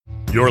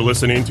You're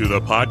listening to the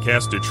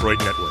Podcast Detroit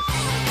Network.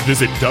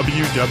 Visit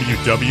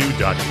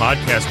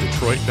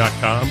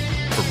www.podcastdetroit.com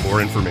for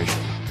more information.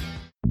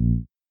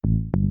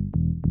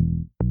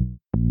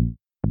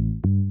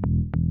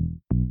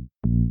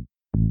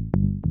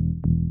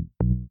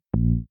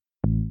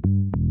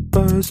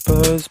 Buzz,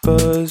 buzz,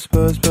 buzz,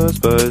 buzz, buzz, buzz,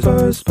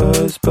 buzz,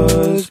 buzz,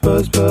 buzz,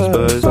 buzz, buzz,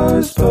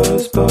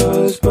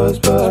 buzz, buzz, buzz, buzz,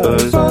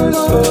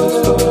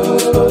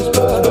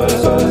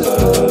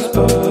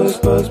 buzz,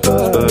 buzz, buzz,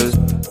 buzz.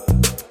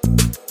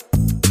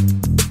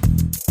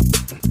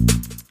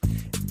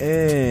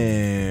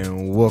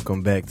 And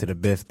welcome back to the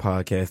best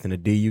podcast in the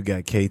D. You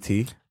got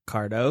KT,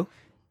 Cardo.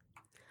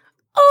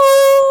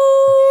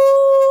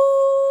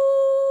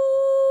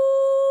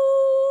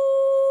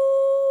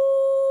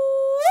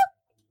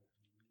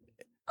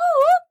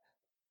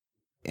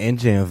 and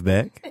Jam's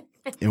back,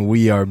 and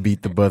we are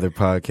Beat the Buzzer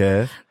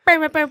podcast.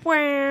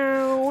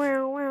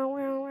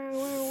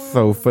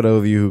 So for those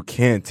of you who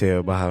can't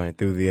tell by how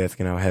enthusiastic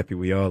and how happy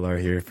we all are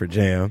here for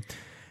Jam,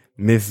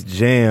 Miss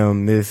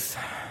Jam,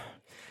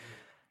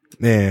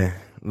 man,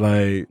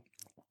 like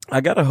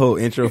I got a whole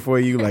intro for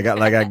you. I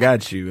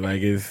got you.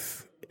 Like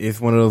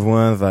it's one of those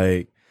ones.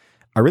 Like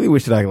I really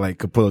wish that I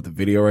could pull up the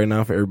video right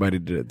now for everybody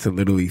to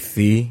literally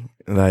see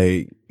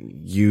like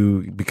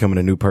you becoming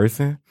a new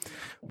person.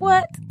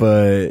 What?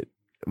 But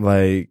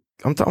like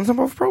I'm talking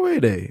about Pro A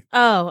Day.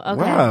 Oh,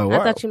 okay. Wow, I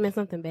thought you meant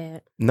something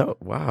bad. No,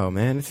 wow,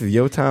 man, this is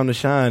your time to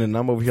shine, and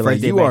I'm over here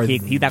First like you day are. back.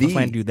 He's not gonna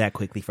plan to do that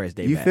quickly. First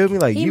day You back. feel me?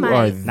 Like He you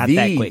might. are Not the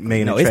that quick.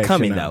 main No, it's attraction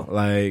coming, now. though.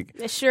 Like,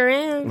 It sure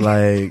am.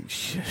 like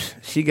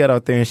she got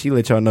out there and she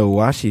let y'all know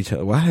why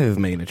his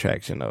main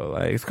attraction though.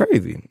 Like it's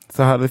crazy.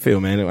 So how does it feel,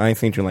 man? I ain't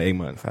seen you in like 8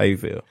 months. How you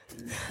feel?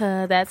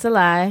 That's a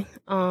lie.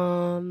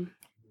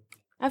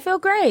 I feel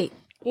great.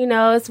 You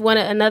know, it's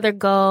another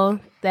goal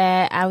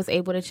that I was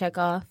able to check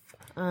off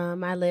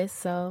my list.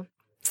 So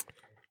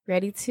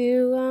ready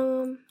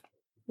to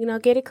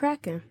get it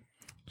cracking.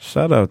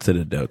 Shout out to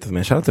the Deltas,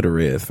 man. Shout out to the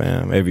Reds,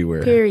 fam.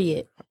 Everywhere.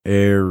 Period.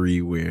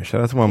 Everywhere.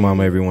 Shout out to my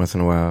mom every once in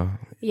a while.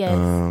 Yes.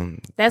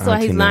 That's why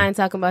he's Auntie lying,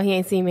 talking about he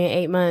ain't seen me in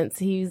 8 months.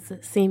 He's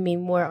seen me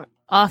more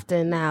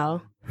often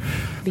now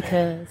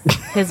because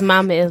his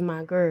mama is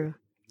my girl.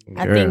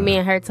 I Girl. think me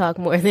and her talk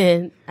more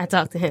than I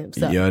talk to him.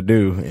 So. Y'all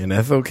do, and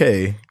that's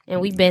okay. And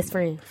we best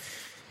friends.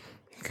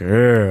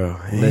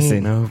 Girl, Listen,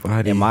 ain't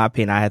nobody. in my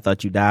opinion, I had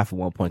thought you died for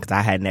one point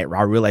because I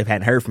real life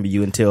hadn't heard from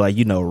you until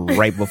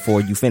right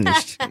before you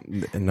finished.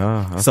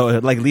 Nah. So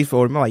at least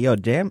for me, I'm like, yo,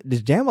 Jam,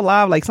 is Jam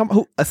alive? Like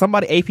somebody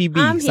APB,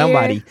 I'm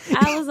somebody. Here.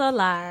 I was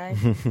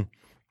alive.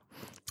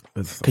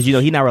 Because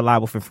he's not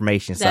reliable for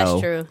information. That's so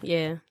true.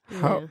 Yeah.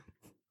 How-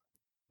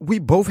 We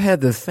both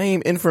had the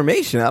same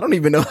information. I don't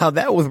even know how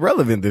that was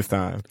relevant this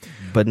time.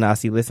 But now,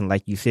 see, listen,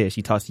 like you said,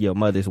 she talks to your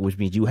mother, which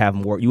means you have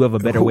a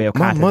better way of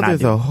My contact.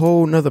 mother's a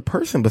whole nother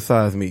person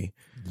besides me.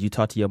 You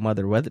talk to your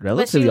mother But she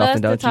relatively loves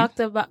often, to don't you? talk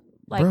about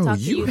Bro, talk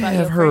to you about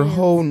have your her friends.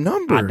 whole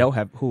number. I don't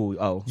have who.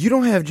 Oh, You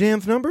don't have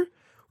Jam's number?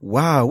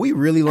 Wow, we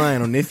really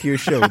lying on this year's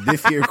show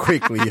this year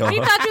quickly, y'all. He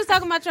thought you was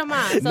talking about your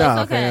mom, so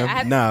Nah, it's okay.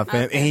 fam.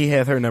 Fam. And he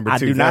has her number too. I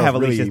do so not that have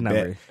was really Alicia's bad.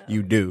 number.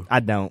 You do. I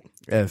don't.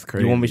 That's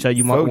crazy. You want me to show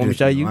you? Want me to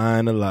show you?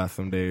 Lying a lot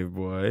some days,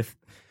 boy.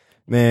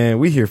 Man,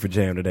 we here for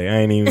Jam today. I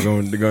ain't even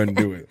going to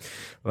do it.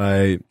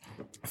 Like,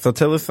 so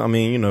tell us. I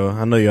mean,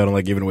 I know y'all don't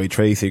like giving away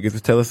trade secrets,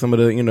 but tell us some of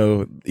the,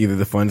 either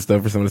the fun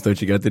stuff or some of the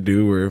stuff you got to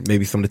do, or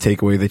maybe some of the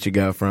takeaways that you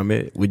got from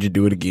it. Would you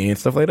do it again?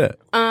 Stuff like that.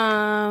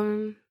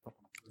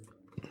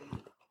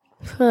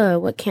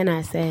 What can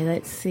I say?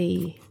 Let's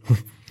see.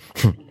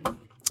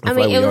 I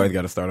mean, we always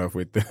got to start off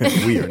with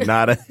we are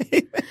not a.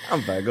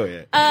 I'm sorry. Go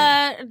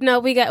ahead. No,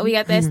 we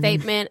got that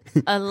statement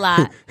a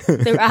lot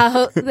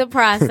throughout the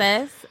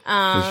process.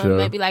 sure.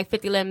 Maybe like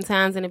 50, 11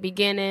 times in the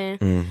beginning,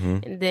 Mm-hmm.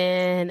 and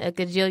then a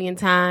gajillion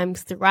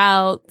times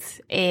throughout,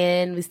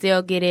 and we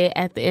still get it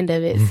at the end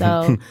of it.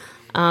 So,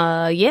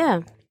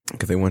 yeah.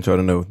 Because they want y'all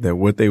to know that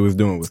what they was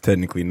doing was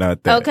technically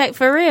not that. Okay,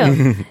 for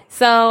real.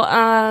 So,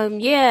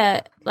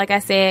 yeah, like I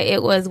said,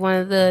 it was one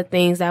of the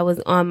things that was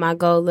on my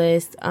goal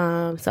list.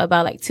 So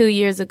about like 2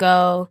 years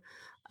ago,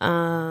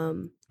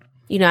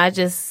 I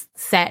just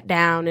sat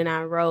down and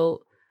I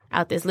wrote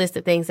out this list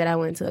of things that I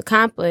wanted to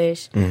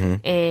accomplish.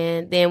 Mm-hmm.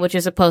 And then what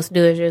you're supposed to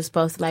do is you're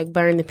supposed to like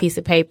burn the piece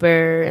of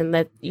paper and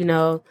let,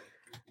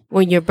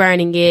 when you're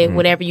burning it,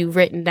 whatever you've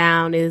written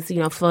down is,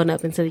 floating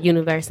up into the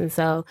universe. And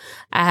so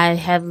I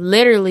have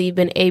literally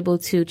been able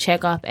to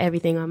check off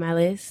everything on my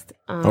list.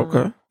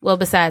 Okay. Well,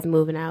 besides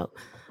moving out.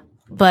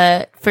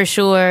 But for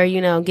sure,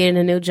 getting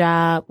a new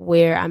job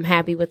where I'm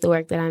happy with the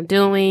work that I'm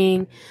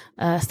doing,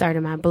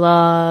 starting my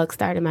blog,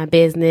 starting my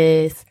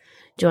business,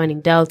 joining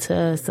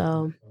Delta.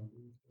 So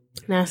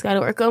now I just got to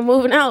work on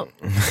moving out.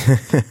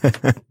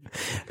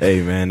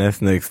 Hey, man,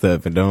 that's next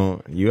up. And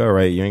you all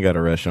right? You ain't got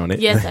to rush on it.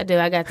 Yes, I do.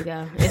 I got to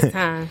go. It's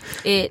time.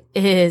 It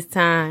is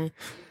time.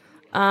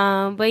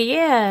 But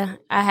yeah,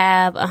 I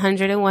have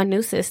 101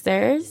 new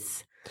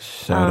sisters.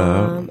 Shout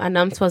out. I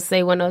know I'm supposed to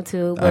say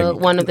 102, but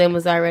one of them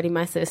was already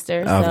my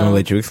sister. I was so gonna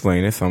let you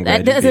explain it, so I'm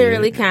glad that doesn't you did.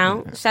 really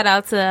count. Shout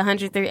out to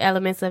 103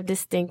 Elements of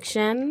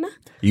Distinction.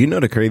 You know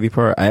the crazy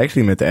part? I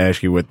actually meant to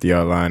ask you what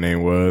your line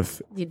name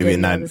was. You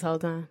didn't know this whole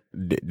time.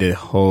 The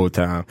whole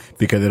time,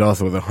 because it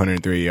also was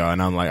 103 of y'all,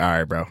 and I'm like, all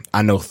right, bro.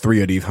 I know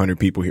 3 of these 100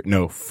 people here.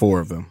 No, 4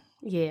 of them.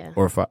 Yeah.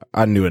 Or 5.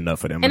 I knew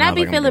enough of them. And I I'd was be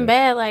like, I'm feeling good.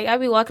 bad. Like, I'd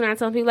be walking around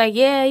telling people, like,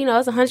 yeah,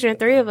 it's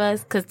 103 of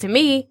us. Because to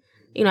me,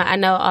 I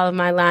know all of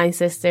my line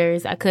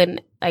sisters. I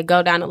couldn't, like,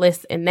 go down the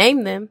list and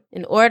name them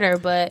in order,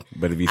 but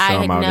But if you saw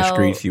them out in the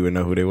streets, you would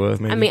know who they was,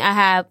 maybe? I mean, I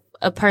have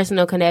a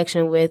personal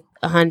connection with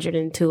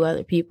 102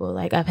 other people.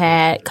 Like, I've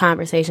had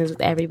conversations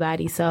with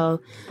everybody. So,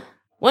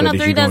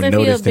 103 doesn't feel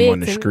notice big. them on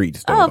the to me.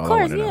 streets, though, Oh, of all I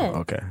course, wanna know. yeah.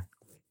 Okay.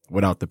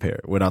 Without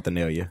the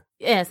nail, yeah.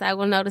 Yes, I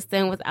will notice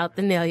them without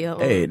the nail.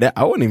 Hey,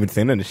 I wouldn't even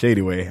say that in a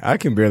shady way. I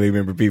can barely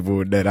remember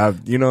people that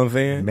you know what I'm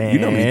saying? Man. You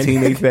know me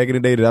teammates back in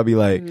the day that I'd be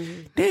like,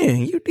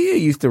 dang, you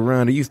did used to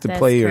run or used to That's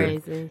play.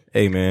 crazy. Or,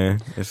 hey, man,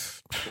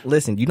 it's,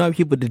 Listen, you know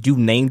people that you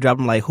name drop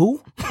them like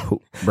who?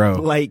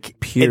 bro. Like,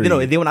 Period.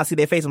 and then when I see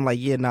their face, I'm like,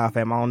 yeah, nah,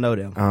 fam, I don't know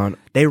them. I don't,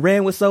 They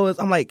ran with so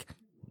I'm like,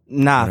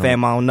 nah,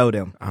 fam, I don't know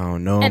them. I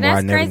don't know. And or I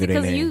that's never crazy knew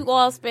their because name. you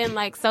all spend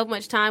like so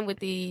much time with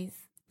these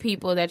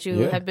people that you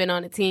have been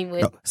on a team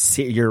with. No,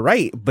 see, you're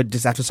right, but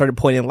just after a certain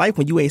point in life,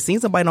 when you ain't seen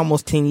somebody in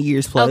almost 10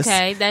 years plus,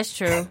 Okay, that's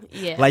true.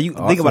 Yeah. like you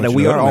Also think about it, true.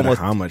 we It are don't matter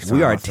almost how much we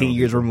time are I 10 spend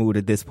years with removed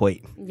at this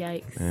point.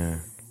 Yikes. Yeah.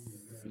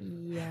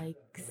 Yikes.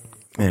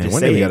 Man, Just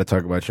one day we saying. got to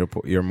talk about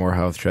your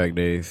Morehouse track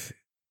days.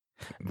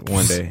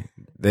 One day.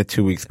 That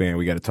 2-week span,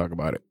 we got to talk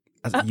about it.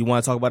 You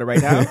want to talk about it right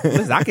now?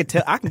 Listen, I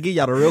can give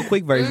y'all the real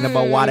quick version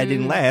about why that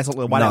didn't last.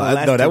 Why that only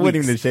lasted 2 that wasn't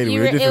even the weeks. shady.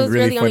 You It re- just it was was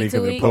really really funny only because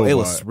 2 the weeks? pole It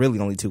vault. was really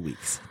only 2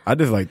 weeks. I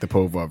just like the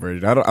pole vault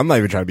version. I'm not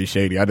even trying to be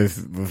shady. I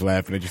just was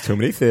laughing at you too.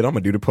 They said I'm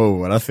gonna do the pole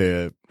vault. I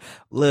said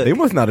Look, they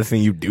must not have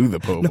seen you do the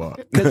pole vault.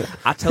 'cause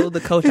I told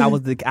the coach I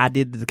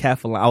did the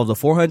decathlon. I was a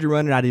 400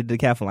 runner. And I did the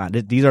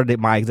decathlon. These are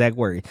my exact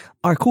words.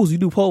 All right, cool. So you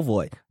do pole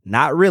vault?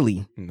 Not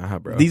really. Nah,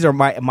 bro. These are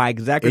my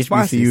exact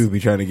responses. HBCUs be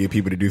trying to get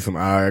people to do some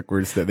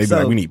awkward stuff. They be So-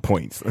 like, we need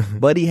points.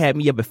 Buddy had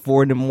me up at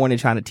 4 in the morning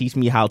trying to teach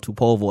me how to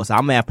pole vault. So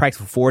I'm at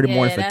practice for 4 in the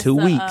morning for that's 2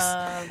 a, weeks.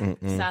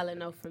 Solid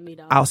no for me,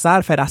 though. Outside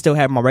of that, I still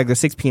have my regular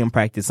 6 p.m.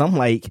 practice. I'm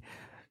like,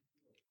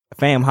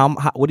 fam, how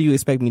what do you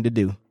expect me to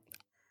do?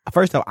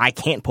 First off, I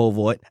can't pole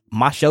vault.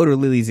 My shoulder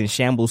lilies in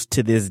shambles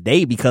to this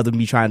day because of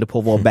me trying to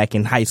pole vault back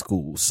in high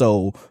school.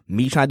 So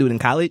me trying to do it in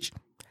college,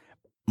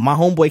 my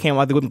homeboy came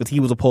out there with me because he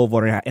was a pole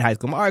vaulter in high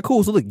school. I'm like, all right,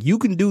 cool. So look, you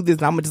can do this.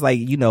 And I'm gonna just like,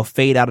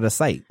 fade out of the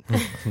sight.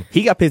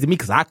 He got pissed at me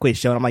because I quit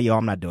showing. I'm like, yo,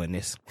 I'm not doing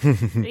this.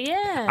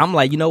 Yeah. I'm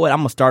like, you know what? I'm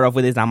gonna start off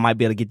with this. I might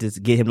be able to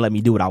get him to let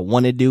me do what I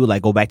want to do,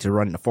 like go back to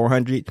running the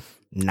 400.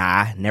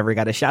 Nah, never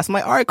got a shot. So I'm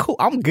like, all right, cool.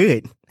 I'm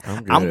good.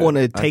 I'm going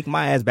to take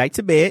my ass back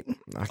to bed.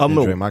 I can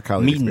enjoy my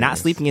college me not experience.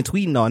 sleeping and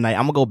tweeting all night.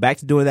 I'm gonna go back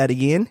to doing that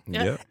again.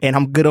 Yep. And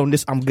I'm good on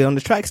this. I'm good on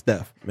the track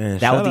stuff. Man, that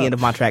was shout the out- end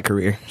of my track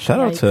career. Shout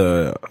out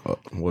to what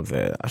was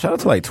that? Shout out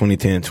to like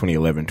 2010,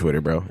 2011 Twitter,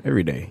 bro.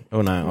 Every day, 09,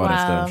 all that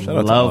Wow. stuff. Shout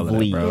out to all of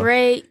Lovely. that, bro.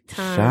 Great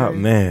time. Shout-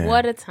 man.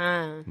 What a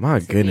time. My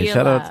to goodness! be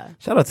Shout alive.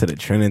 out to the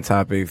trending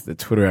topics, the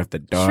Twitter after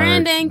dark,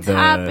 Trending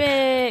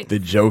topics. the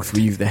jokes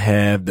we used to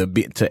have,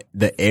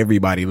 the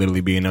everybody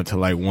literally being up to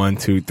like 1,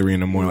 2, 3 in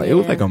the morning. Like, it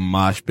was Yeah. like a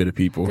mosh pit of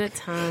people. Good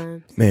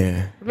time.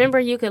 Man, Remember,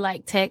 you could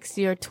like text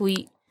your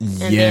tweet and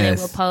then it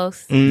yes. will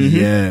post.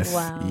 Yes,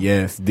 Wow.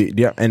 yes,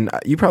 and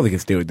you probably can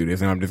still do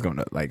this. And I'm just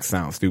gonna like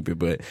sound stupid,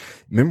 but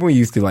remember when you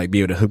used to like be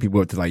able to hook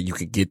people up to like you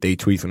could get their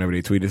tweets whenever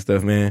they tweeted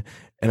stuff, man.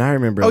 And I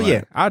remember, Oh like,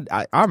 yeah,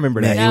 I remember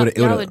that. Man,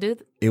 Y'all would do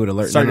it would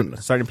alert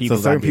Certain people.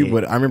 So certain I did. people,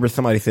 I remember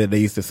somebody said they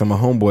used to, so my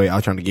homeboy, I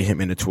was trying to get him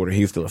into Twitter.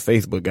 He was still a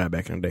Facebook guy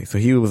back in the day. So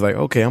he was like,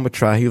 okay, I'm going to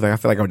try. He was like, I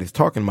feel like I'm just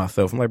talking to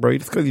myself. I'm like, bro,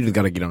 just cause you just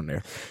got to get on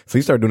there. So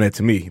he started doing that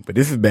to me. But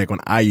this is back when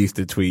I used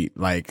to tweet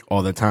like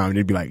all the time.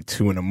 It'd be like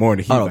 2 in the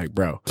morning. He was like,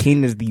 bro.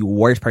 Keenan is the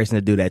worst person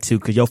to do that too,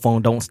 because your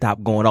phone don't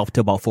stop going off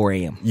till about 4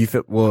 a.m. You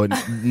feel, well,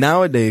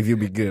 nowadays you'll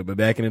be good, but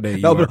back in the day,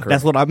 you No, are but correct.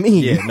 that's what I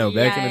mean. Yeah, no,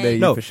 back in the day, you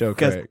No, for sure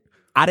 'cause correct.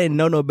 I didn't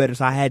know no better,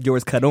 so I had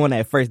yours cut on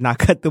at first, and I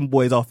cut them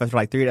boys off after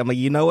like 3. I'm like,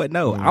 you know what?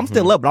 No, I'm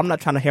still up, but I'm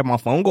not trying to have my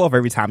phone go off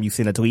every time you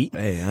send a tweet.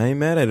 Hey, I ain't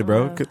mad at it,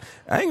 bro. 'Cause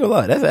I ain't gonna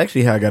lie. That's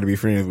actually how I got to be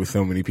friends with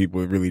so many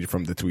people, really,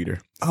 from the tweeter.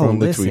 Oh, From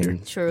the listen.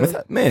 tweeter. True.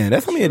 Man,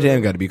 that's how me and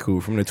Jam got to be cool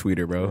from the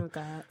tweeter, bro. Oh,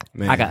 God.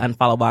 Man. I got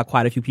unfollowed by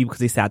quite a few people because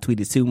they said I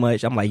tweeted too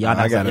much. I'm like, y'all,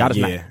 I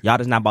gotta- y'all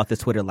just not about this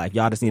Twitter life.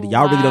 Y'all just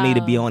y'all really don't need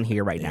to be on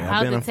here right now. Yeah. How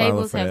I've been the unfollowed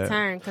tables for have that.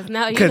 turned because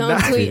now you 'Cause don't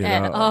now- tweet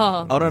Yeah. at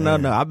all. Oh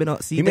no! I've been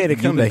on. See, He made a you've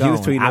been comeback. He was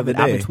gone. tweeting the I've been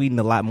other day. tweeting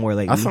a lot more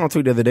lately. I saw him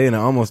tweet the other day, and I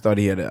almost thought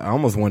I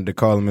almost wanted to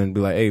call him and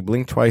be like, "Hey,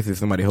 blink twice if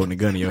somebody holding a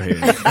gun in your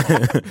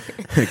head,"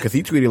 because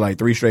he tweeted like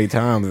 3 straight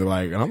times. And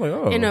like, and I'm like,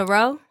 "Oh, In a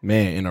row?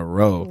 man, in a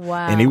row."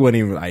 Wow. And he wasn't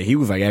even like, he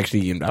was like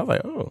actually. I was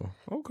like, "Oh,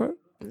 okay."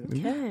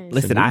 Okay.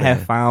 Listen, new I have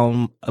man.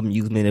 found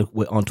amusement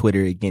on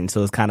Twitter again,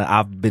 so it's kind of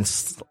I've been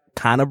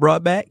kind of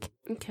brought back.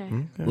 Okay.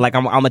 Like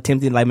I'm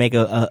attempting to like make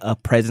a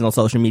presence on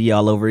social media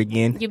all over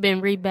again. You've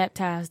been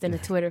rebaptized in a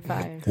Twitter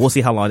fire. We'll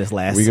see how long this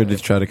lasts. We gonna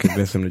just try to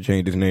convince him to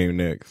change his name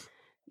next.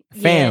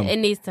 Fam, it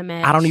needs to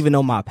match. I don't even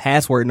know my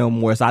password no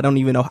more, so I don't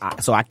even know.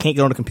 So I can't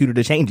get on the computer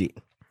to change it.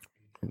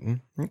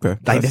 Okay,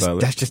 Like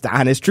that's just the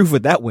honest truth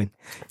with that one.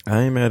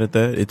 I ain't mad at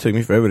that. It took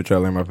me forever to try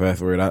to learn my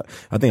password. I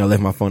think I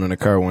left my phone in the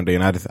car one day,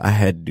 and I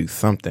had to do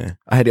something.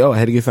 I had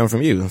to get something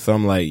from you. So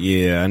I'm like,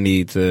 yeah, I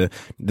need to.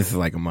 This is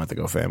like a month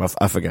ago, fam.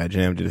 I forgot.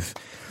 Jam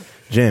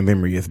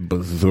memory is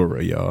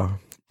bazura, y'all.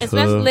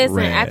 Especially listen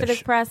Trash. after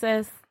this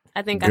process.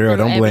 I think Girl,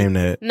 don't blame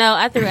that. No,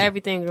 I threw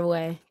everything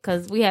away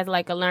because we had to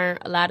like learn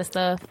a lot of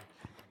stuff,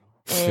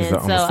 and She's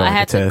almost so like I a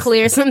had to test.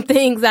 clear some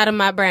things out of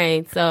my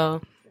brain.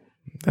 So,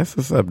 That's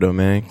what's up, though,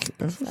 man.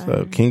 That's what's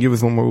up. Can you give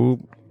us one more whoop?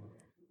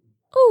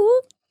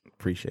 ooh,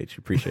 Appreciate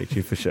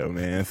you for sure,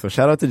 man. So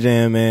shout out to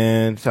Jam,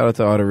 man. Shout out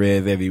to all the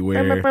Reds everywhere.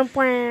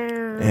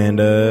 And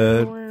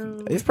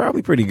it's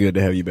probably pretty good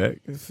to have you back.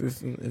 It's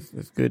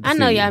good. To I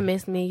know see y'all you.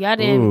 missed me. Y'all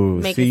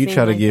didn't make see, it you seem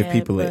try to like give that,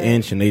 people an but-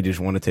 inch and they just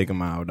want to take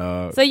them out,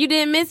 dog. So you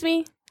didn't miss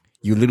me,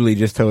 You literally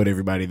just told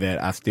everybody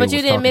that I still. but you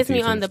was didn't talking miss to you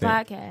me to on an the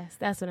extent. podcast.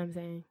 That's what I'm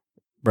saying.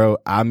 Bro.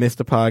 I missed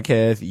the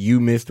podcast. You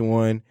missed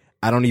one.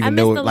 I don't even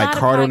know. missed a Like lot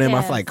of Cardo and them, I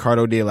podcasts. feel like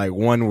Cardo did like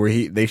one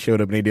where they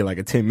showed up and they did like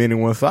a 10-minute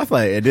one. So I feel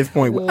like at this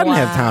point I didn't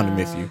have time to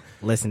miss you.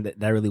 Listen,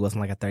 that really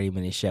wasn't like a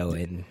 30-minute show,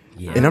 and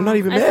yeah. And I'm not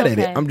even That's mad at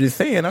okay. it. I'm just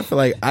saying, I feel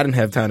like I didn't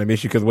have time to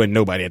miss you because wasn't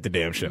nobody at the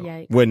damn show.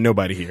 Yikes. Wasn't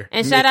nobody here.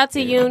 And shout out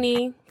to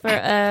Uni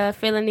for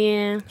filling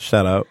in.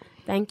 Shout out.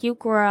 Thank you,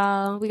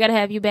 girl. We gotta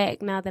have you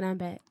back now that I'm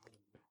back.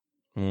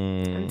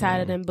 Mm, I'm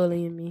tired of them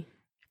bullying me.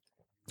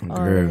 girl.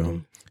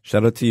 already.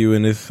 Shout out to you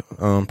in this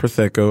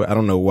Prosecco. I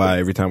don't know why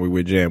every time we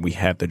with Jam, we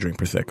have to drink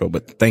Prosecco,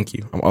 but thank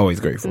you. I'm always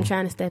grateful. I'm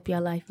trying to step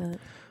your life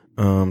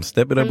up.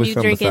 Step it up When with you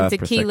something drinking besides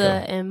tequila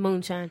Prosecco. and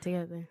moonshine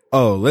together.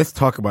 Oh, let's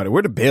talk about it.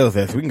 Where the bells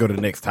at? So we can go to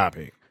the next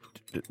topic.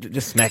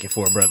 Just smack it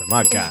for a brother.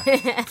 My God.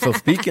 So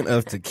speaking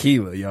of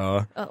tequila,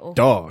 y'all, Uh-oh.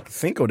 dog,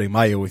 Cinco de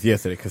Mayo was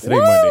yesterday because today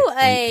Woo,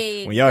 Monday.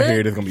 hey, When y'all good hear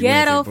it, it's gonna be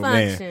ghetto Wednesday. But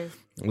man, function.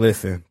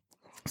 listen.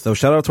 So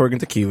shout out Twerking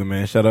Tequila,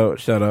 man. Shout out.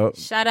 Shout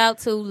out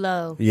to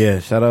Low. Yeah,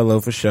 shout out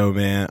Low for show,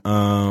 man.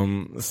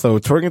 So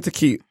Twerking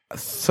Tequila.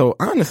 So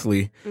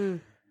honestly,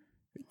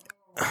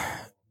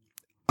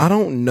 I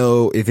don't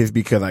know if it's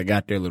because I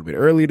got there a little bit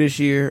early this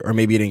year, or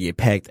maybe it didn't get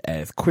packed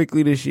as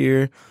quickly this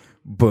year.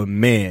 But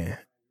man,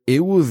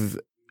 it was.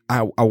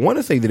 I want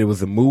to say that it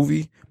was a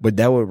movie, but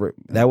that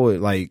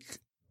would like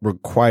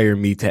require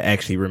me to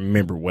actually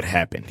remember what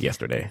happened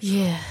yesterday.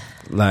 Yeah,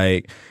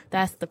 Like,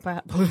 that's the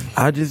problem.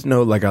 I just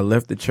know, like, I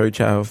left the church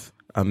house.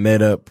 I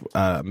met up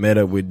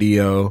with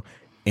Dio,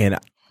 and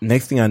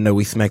next thing I know,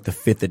 we smacked the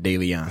 5th of De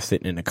Leon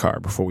sitting in the car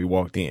before we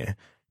walked in.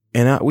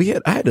 And I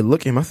had to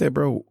look at him. I said,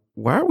 bro,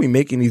 why are we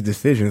making these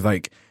decisions?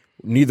 Like,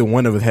 neither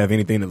one of us have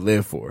anything to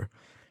live for.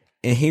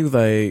 And he was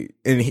like,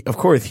 of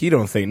course, he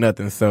don't say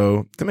nothing.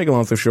 So to make a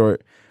long story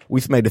short, we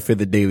smacked the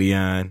 5th of De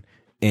Leon,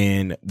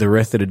 and the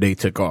rest of the day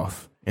took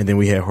off. And then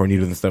we had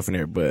Hornitos and stuff in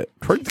there. But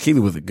Twerk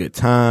Tequila was a good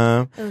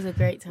time. It was a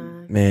great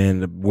time. Man,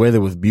 the weather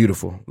was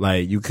beautiful.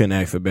 Like, you couldn't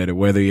ask for better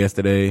weather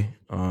yesterday.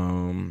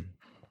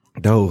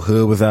 The whole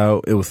hood was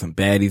out. It was some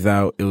baddies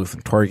out. It was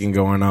some twerking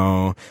going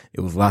on.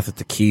 It was lots of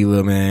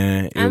tequila,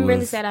 man. I'm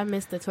really sad I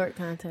missed the twerk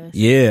contest.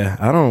 Yeah,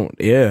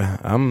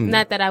 I'm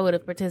Not that I would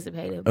have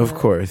participated. Of but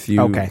course,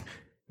 you. Okay.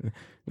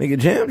 Nigga,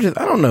 Jam just,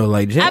 I don't know,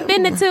 like Jam. I've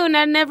been to 2 and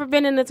I've never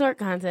been in the twerk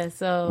contest.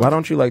 So Why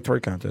don't you like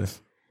twerk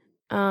contests?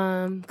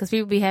 because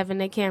people be having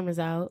their cameras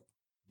out,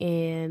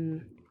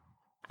 and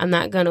I'm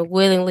not gonna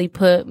willingly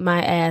put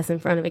my ass in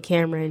front of a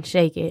camera and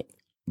shake it.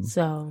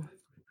 So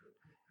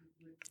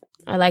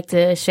I like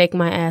to shake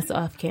my ass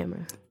off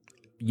camera.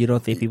 You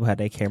don't think people had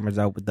their cameras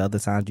out with the other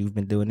times you've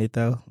been doing it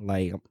though?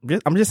 Like,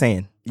 I'm just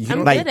saying. You I'm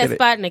don't like good at that-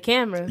 spotting the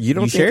camera. You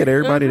don't You think sure? that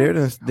everybody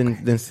Mm-hmm. there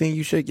then seeing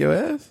you shake your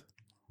ass?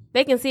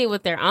 They can see it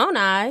with their own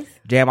eyes.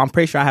 Jam, I'm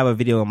pretty sure I have a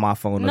video on my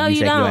phone No, of you you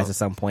shaking your don't. ass at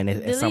some point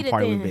at some Delete it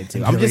party then. we've been to.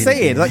 I'm Delete just it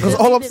saying, then. like, cause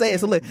all I'm saying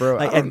is, look, Bro,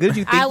 like, I as good as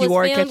you I think was you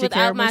are filmed catching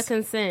without my cameras,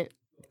 consent.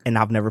 and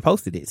I've never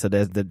posted it, so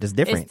there's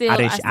different. still- I I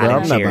didn't, still I Bro,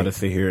 didn't I'm not share about to it.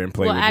 sit here and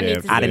play Well, with I Jab. need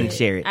to see I didn't it.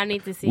 share it. I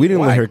need to see We it. didn't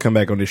Why? let her come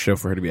back on this show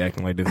for her to be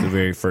acting like this the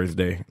very first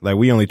day. Like,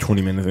 we only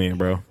 20 minutes in,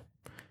 bro.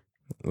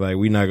 Like,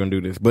 we not gonna do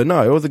this. But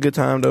no, it was a good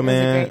time though, It was a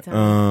man. great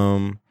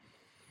time.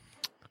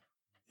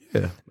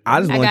 Yeah. I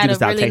just I wanted got you to a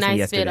stop really texting me nice fit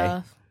yesterday.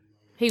 off.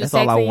 He was That's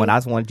all I texting want. you? I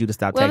just wanted you to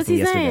stop What was texting me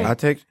he saying? yesterday. I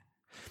text,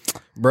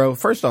 bro.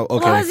 First off,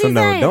 What okay, was so he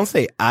no, saying? don't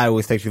say I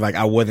always text you. Like,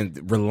 I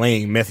wasn't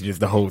relaying messages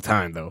the whole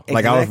time though.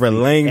 Like, I was Exactly.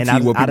 relaying And to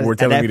you what people were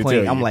telling at me that to point,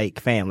 tell you. I'm like,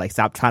 fam, like,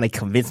 stop trying to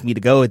convince me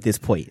to go at this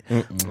point.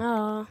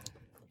 Oh,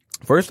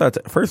 First off,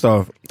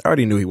 I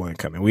already knew he wasn't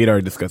coming. We had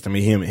already discussed it.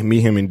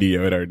 Him and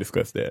Dio had already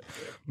discussed that.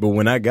 But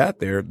when I got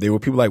there were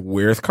people like,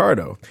 "Where's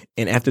Cardo?"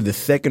 And after the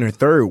second or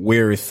third,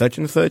 "Where is such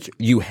and such?"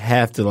 You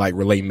have to like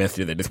relay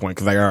messages at this point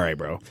because, like, all right,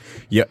 bro.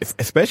 Yeah,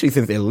 especially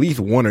since at least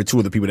one or two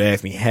of the people that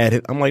asked me had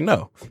it. I'm like,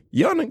 no,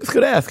 y'all niggas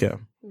could ask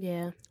him.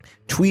 yeah.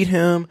 Tweet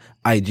him,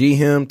 IG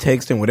him,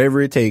 text him,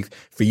 whatever it takes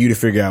for you to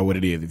figure out what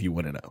it is if you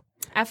want to know.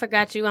 I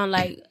forgot you on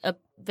like a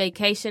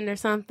vacation or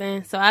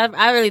something. So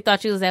I really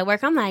thought you was at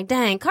work. I'm like,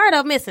 dang,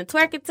 Cardo missing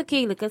twerking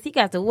tequila because he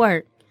got to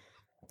work.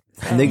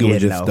 Nigga Yeah,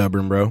 was just no.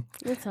 stubborn, bro.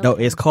 It's No,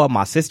 okay. it's called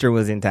My Sister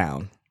Was in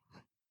Town.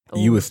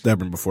 You was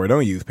stubborn before.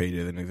 Don't use Paige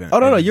as an example.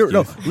 Oh,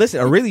 no.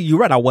 Listen, really, you're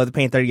right. I wasn't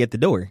paying 30 at the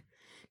door.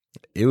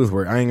 It was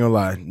worth. I ain't gonna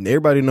lie.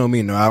 Everybody know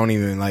me. No, I don't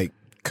even like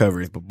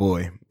covers, but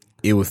boy,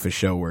 it was for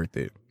sure worth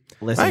it.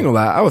 Listen, I ain't gonna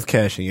lie. I was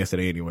cashing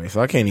yesterday anyway,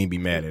 so I can't even be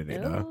mad at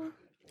it.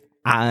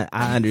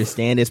 I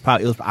understand this.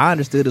 I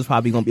understood it was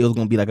probably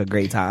gonna be like a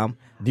great time.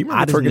 Do you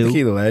remember Twerking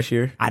Tequila last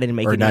year? I didn't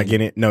make or it. Not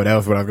getting it. No, that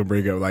was what I was gonna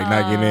bring up. Like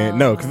not getting it.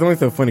 No, because it's only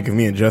so funny because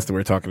me and Justin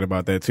were talking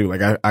about that too.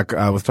 Like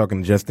I was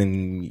talking to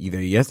Justin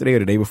either yesterday or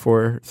the day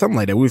before, something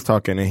like that. We was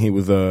talking and he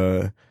was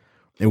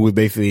it was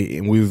basically,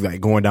 and we was like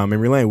going down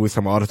memory lane. We was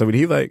talking about all the stuff.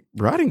 He's like,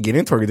 bro, I didn't get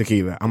into Twerking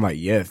Tequila. I'm like,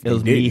 yes, it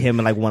was me, him,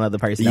 and like one other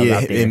person. Yeah, that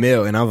was out there. and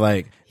Mel. And I was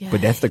like,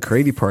 but that's the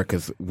crazy part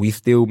because we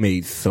still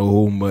made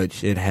so much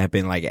shit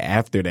happen. Like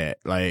after that,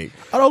 like,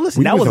 oh no,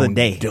 listen, that was a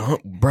day,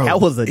 bro. That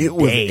was a day. It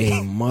was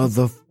a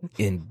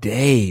motherfucking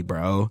day,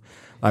 bro.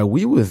 Like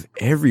we was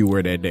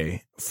everywhere that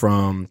day.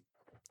 And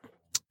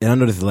I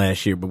know this is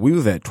last year, but we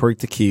was at Twerk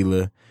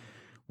Tequila.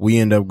 We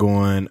end up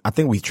going, I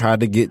think we tried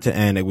to get to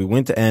Annex. We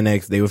went to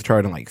Annex. They was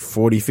charging like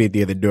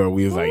 $40-$50 at the door.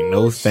 We was like,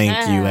 no,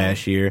 thank you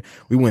last year.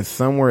 We went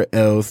somewhere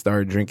else,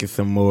 started drinking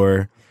some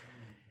more.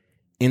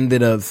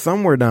 Ended up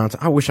somewhere downtown.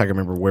 I wish I could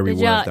remember where we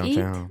was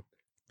downtown. Eat?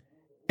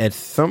 At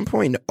some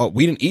point,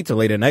 we didn't eat till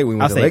late at night. We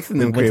went to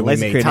Lexington crib. We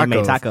made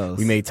tacos.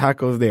 We made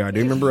tacos there. I do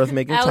remember us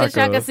making tacos. I wish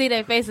I could see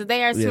their faces.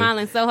 They are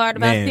smiling so hard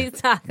about these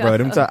tacos.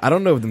 Bro, I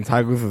don't know if them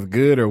tacos was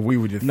good or we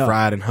were just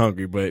fried and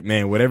hungry. But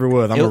man, whatever it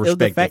was, I'm going to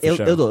respect it for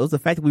sure. It was the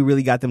fact that we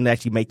really got them to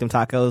actually make them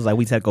tacos. Like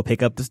we just had to go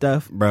pick up the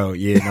stuff. Bro,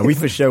 yeah. Now we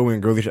for sure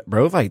went grocery shop. Bro,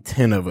 it was like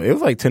 10 of us. It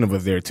was like 10 of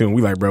us there too. And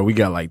we like, bro, we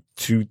got like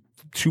two.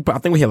 I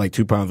think we had like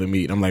 2 pounds of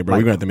meat. I'm like, bro,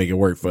 we're gonna have to make it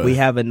work for us. We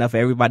have enough for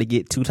everybody to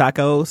get 2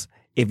 tacos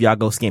if y'all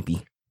go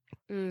skimpy.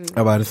 I'm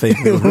about to say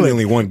there was really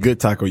only one good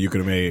taco you could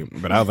have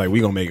made, but I was like, we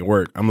gonna make it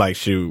work. I'm like,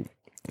 shoot,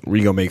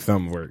 we gonna make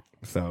something work.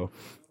 So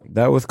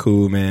that was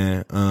cool,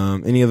 man.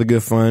 Any other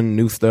good fun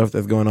new stuff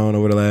that's going on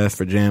over the last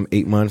for Jam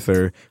 8 months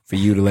or for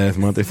you the last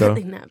month or so?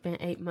 It's not been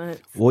 8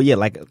 months. Well, yeah,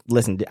 like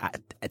listen,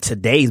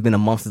 today's been a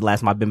month since the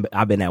last time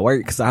I've been at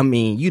work. So I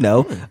mean, you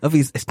know, of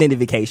his extended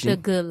vacation, the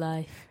good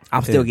life.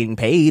 I'm still getting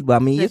paid, but I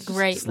mean, it's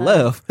great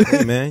love.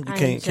 Hey, man,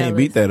 you can't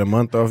beat that. A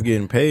month off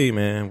getting paid,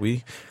 man.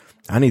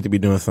 I need to be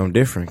doing something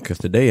different because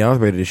today I was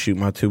ready to shoot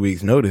my 2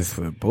 weeks notice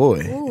for boy.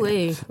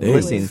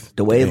 Listen,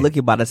 the way it's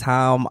looking by the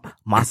time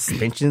my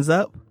suspension's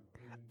up,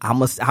 I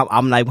plan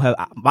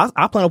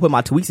on putting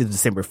my 2 weeks in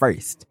December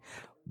 1st.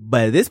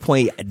 But at this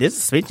point, this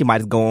suspension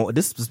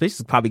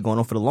is probably going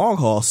on for the long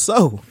haul.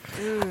 So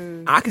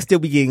I could still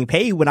be getting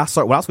paid when I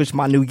switch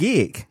my new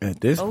gig. At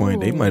this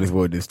point, they might as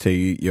well just tell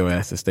you your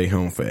ass to stay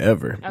home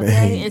forever. Okay,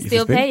 man, and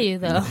still pay you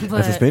though. But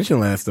the suspension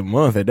lasts a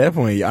month. At that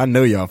point, I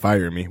know y'all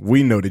firing me.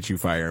 We know that you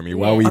firing me.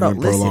 Why are we even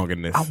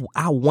prolonging this?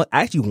 I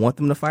actually want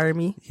them to fire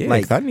me. Yeah,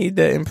 like I need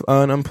that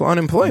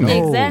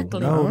unemployment. Exactly.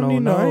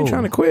 No, I ain't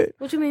trying to quit.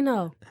 What you mean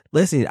no?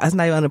 Listen, that's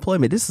not even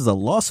unemployment. This is a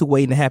lawsuit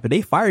waiting to happen.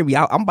 They fired me.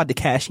 I'm about to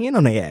cash in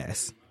on their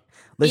ass.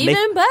 Listen,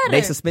 even better.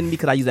 They suspended me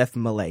because I use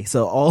FMLA.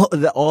 So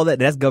all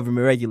that's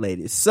government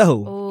regulated.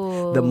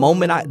 So the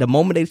moment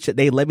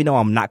they let me know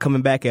I'm not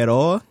coming back at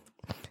all,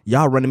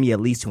 y'all running me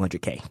at least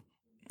 $200K.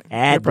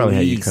 At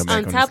least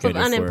on top of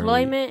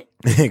unemployment.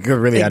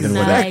 Really,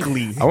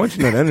 exactly. I want you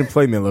to know that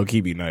unemployment low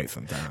key be nice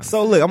sometimes.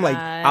 So look, I'm like,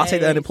 I'll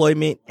take the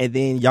unemployment, and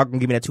then y'all can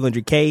give me that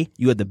 $200K.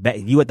 You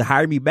had to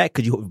hire me back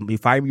because you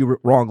fired me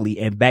wrongly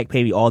and back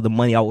pay me all the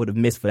money I would have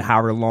missed for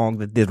however long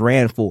that this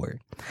ran for.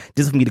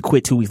 Just for me to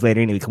quit 2 weeks later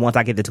anyway. Because once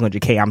I get the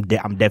 $200K, I'm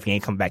definitely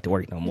ain't coming back to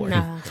work no more.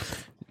 Nah.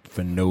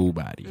 For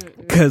nobody.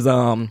 Because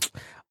I'm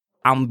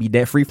gonna be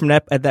debt free from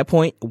that at that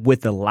point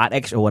with a lot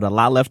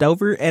left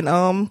over,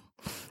 and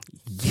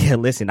yeah,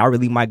 listen, I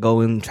really might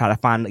go and try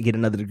to get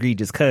another degree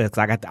just cause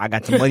I got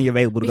the money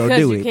available to go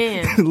do it.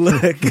 Can.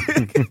 Look,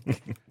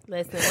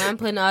 listen, well, I'm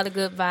putting all the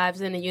good vibes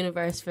in the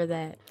universe for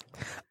that.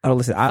 Oh,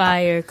 listen,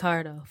 Fire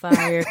Cardo.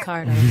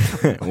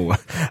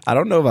 I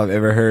don't know if I've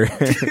ever heard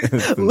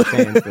some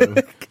chance of.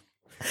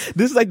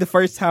 This is like the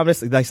first time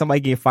that's like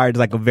somebody getting fired is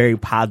like a very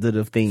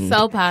positive thing.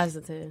 So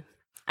positive.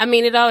 I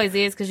mean, it always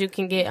is because you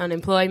can get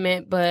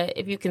unemployment, but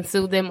if you can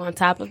sue them on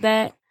top of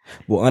that.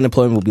 Well,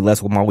 unemployment will be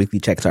less what my weekly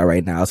checks are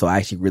right now, so I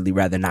actually really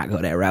rather not go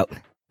that route.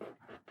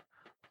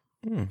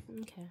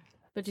 Okay.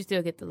 But you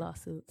still get the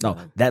lawsuit. No,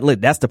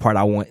 that's the part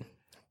I want.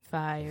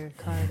 Fire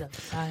Cardo.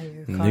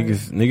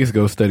 Niggas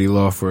go study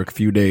law for a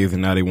few days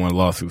and now they want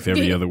lawsuits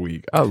every other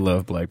week. I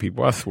love black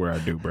people. I swear I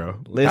do, bro.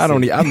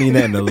 Listen. I mean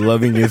that in the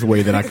lovingest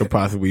way that I could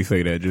possibly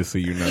say that, just so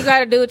you know. You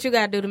gotta do what you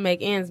gotta do to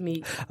make ends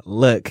meet.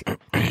 Look.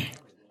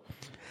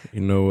 You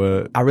know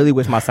what? I really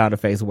wish my sound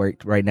effects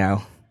worked right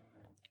now.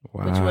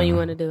 Wow. Which one you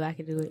want to do? I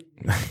can do it.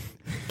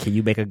 Can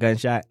you make a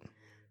gunshot?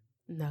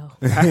 No.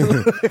 I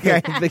was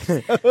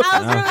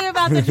really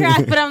about to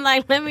try, but I'm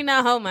like, let me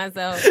not hold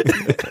myself.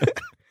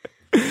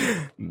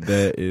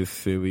 That is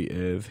silly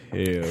as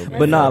hell.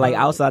 But no, like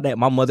outside that,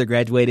 my mother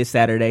graduated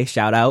Saturday.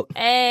 Shout out.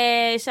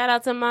 Hey, shout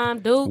out to Mom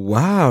Duke.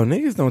 Wow,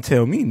 niggas don't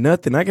tell me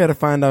nothing. I gotta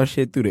find out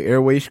shit through the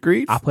airway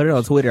streets. I put it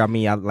on Twitter. I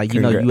mean,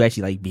 you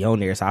actually like be on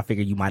there, so I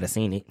figured you might have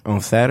seen it. On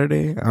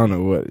Saturday? I don't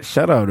know what.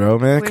 Shout out, bro,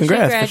 man. Where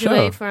Congrats she for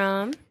graduate sure.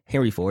 from?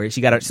 Henry Ford.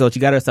 She got her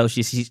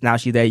associate's. Now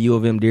she's at U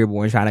of M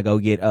Dearborn trying to go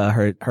get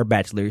her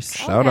bachelor's.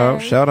 Shout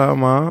Okay. out,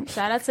 mom.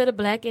 Shout out to the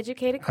Black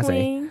educated I say,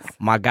 queens.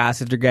 my god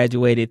sister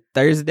graduated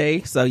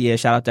Thursday, so yeah,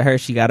 shout out to her.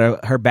 She got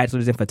her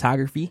bachelor's in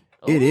photography.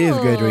 It is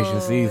Ooh. graduation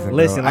season. Bro.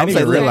 Listen, I I'm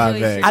didn't even saying, realize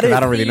that. look, 'Cause I I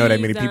don't really know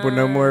that many people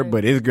no more, season.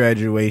 but it's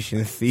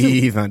graduation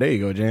season. There you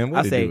go, Jam.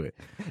 What I to say, do it?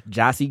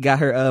 Jossie got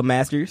her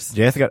master's.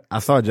 Jessica, I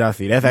saw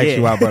Jossie. That's actually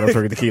Yeah. why I brought up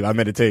Twerking Tequila. I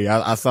meant to tell you.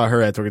 I saw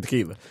her at Twerking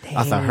Tequila.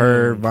 I saw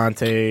her,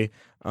 Vontae,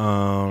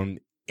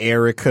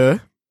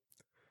 Erica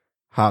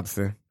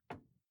Hobson.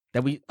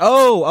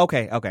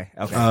 Okay.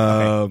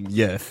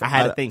 Yes. I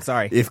had to think.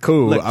 Sorry, It's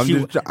cool. Look,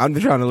 I'm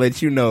just trying to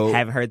let you know.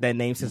 haven't heard that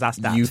name since I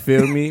stopped. You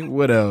feel me?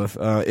 What else?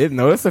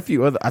 It's a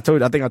few other. I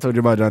think I told you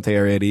about Jonte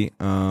already.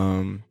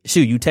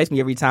 Shoot, you text me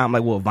every time.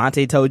 Like, well,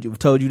 Vontae told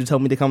you to tell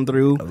me to come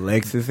through.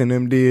 Alexis and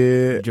them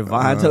did.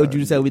 Javon told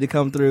you to tell me to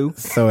come through.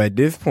 So at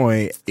this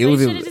point, it You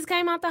was should have just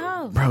came out the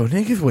house. bro.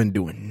 Niggas wasn't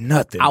doing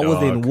nothing. I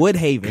was in dog.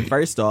 Woodhaven.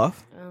 First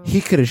off, He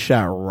could have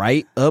shot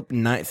right up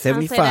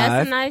 75.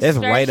 that's a nice That's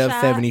straight right up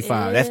shot,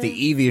 75. That's the yeah.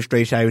 easiest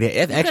straight shot you had. That's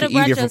could've actually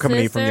brought easier your from coming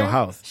in from your sister.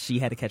 house. she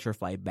had to catch her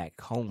flight back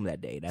home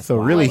that day. That's So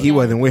why. really, he Okay.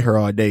 wasn't with her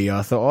all day,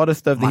 y'all. So all the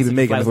stuff that My he been sister's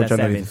making flight is was what at y'all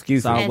know 7. his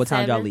excuses. So At what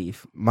time y'all 7?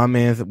 leave? My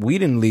man's, we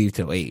didn't leave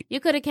till 8. You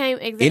could have came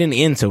It exactly. didn't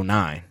end till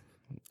 9.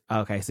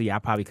 Okay, so yeah, I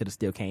probably could have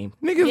still came.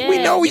 Niggas, we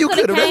know you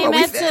could have. That's why came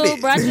we at said 2,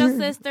 it. brought your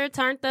sister,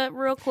 turned up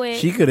real quick.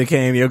 She could have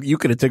came. You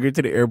could have took her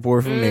to the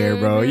airport from there,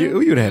 bro.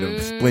 You'd have had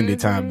a splendid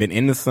Mm-hmm. time. Been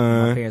in the My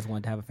sun. parents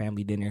wanted to have a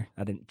family dinner.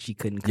 She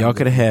couldn't come. Y'all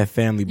could have had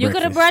family You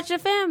could breakfast. have brought your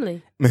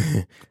family.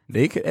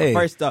 They could. Hey,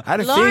 First off, I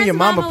done Lauren's seen your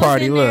mama mama was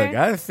party. in Look, there.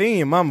 I done seen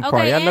your mama Okay,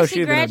 party. I know and she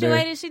she been up there.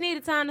 graduated. She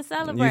needed time to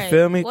celebrate.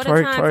 feel me? What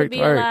Twerk, a time twerk, to be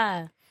twerk.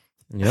 alive.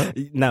 Yep.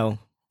 No.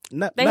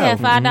 They no. had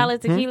 $5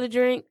 tequila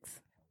drinks.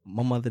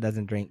 My mother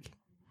doesn't drink.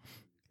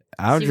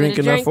 I was She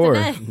drinking would've enough for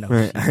drank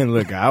her. today. And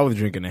look, I was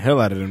drinking the hell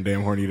out of them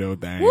damn horny dough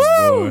things,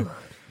 Woo! boy.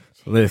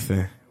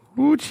 Listen,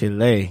 woo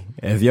Chile,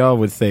 as y'all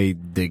would say,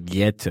 the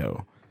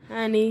ghetto.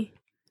 Honey.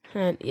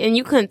 And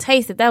you couldn't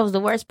taste it. That was the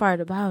worst part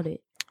about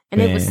it.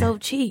 And it was Man. so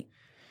cheap.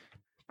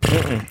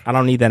 I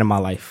don't need that in my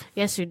life.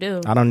 Yes, you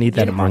do. I don't need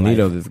that in my life.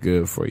 Hornitos is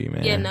good for you,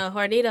 man. Yeah, no,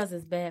 Hornitos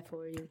is bad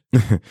for you.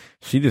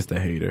 She just a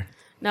hater.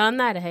 No, I'm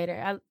not a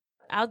hater.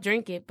 I'll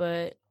drink it,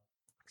 but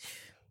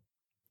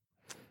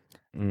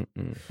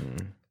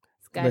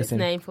it's got its Listen.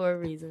 name for a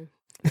reason.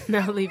 And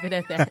I'll leave it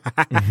at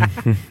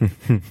that.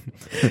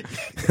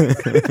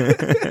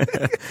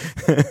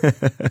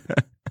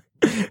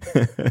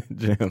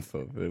 Jam's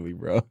so silly,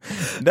 bro.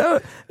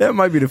 That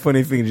might be the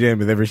funniest thing Jam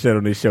has ever said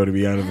on this show. To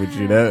be honest with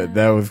you,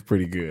 that was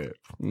pretty good.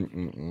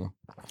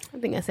 I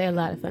think I say a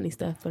lot of funny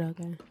stuff, but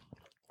okay.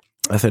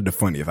 I said the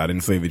funniest. I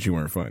didn't say that you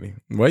weren't funny.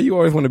 Why you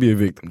always want to be a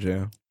victim,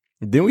 Jam?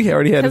 Then we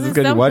already had this 'Cause it's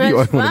discussion. so Why do you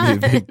always much want to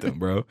be a fun. victim,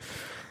 bro?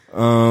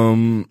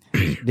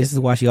 This is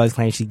why she always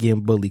claims she's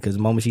getting bullied, because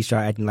the moment she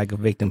start acting like a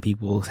victim,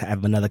 people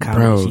have another comment.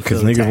 Bro, she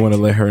because feel niggas attacked. want to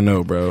let her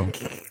know, bro.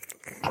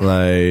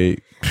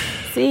 Like,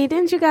 See,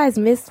 didn't you guys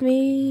miss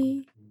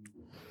me?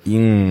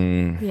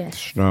 Yes.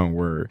 strong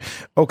word.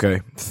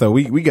 Okay, so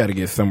we got to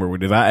get somewhere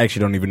with this. I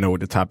actually don't even know what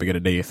the topic of the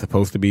day is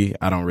supposed to be.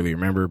 I don't really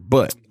remember,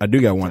 but I do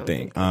got one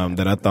thing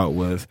that I thought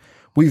was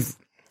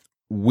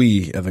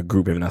we as a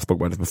group have not spoke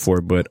about this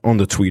before, but on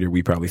the Twitter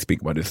we probably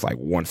speak about this like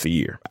once a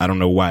year. I don't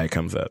know why it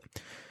comes up.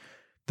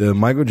 The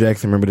Michael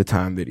Jackson Remember the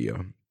Time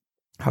video.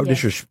 How Yes.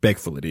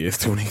 disrespectful it is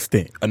to an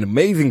extent. An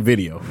amazing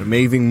video, an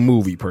amazing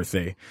movie per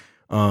se.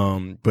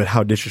 But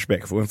how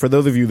disrespectful. And for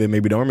those of you that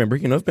maybe don't remember,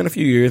 it's been a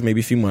few years, maybe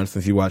a few months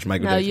since you watched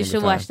Michael No, Jackson. you Remember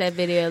should the watch Time. that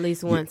video at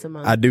least once a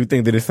month. I do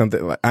think that it's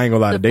something like, I ain't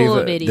gonna lie, The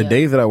full video. the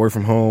days that I work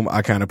from home,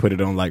 I kind of put it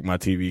on like my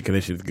TV because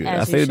it's just good.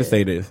 As I say you it to should.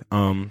 say this.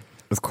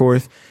 Of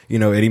course,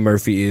 Eddie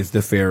Murphy is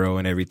the pharaoh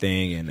and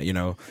everything, and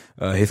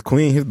his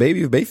queen, his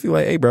baby is basically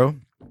like, hey, bro,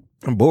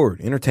 I'm bored.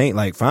 Entertain,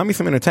 like, find me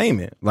some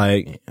entertainment.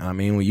 Like, I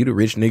mean, when you the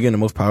rich nigga and the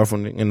most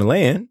powerful in the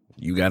land,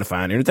 you got to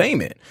find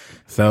entertainment.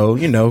 So,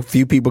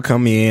 few people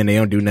come in, they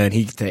don't do nothing.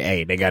 He can say,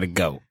 hey, they got to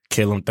go.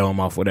 Kill them, throw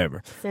them off,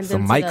 whatever. Send So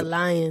them to the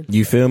lion.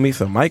 you feel me?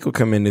 So Michael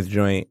come in this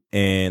joint,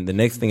 and the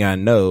next thing I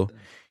know,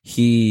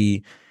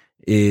 he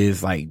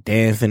is like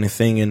dancing and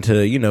singing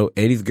to,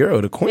 Eddie's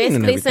girl, the queen,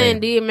 and Basically everything. saying,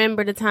 do you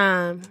remember the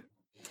time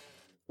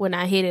when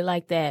I hit it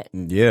like that?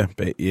 Yeah,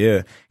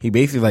 yeah. He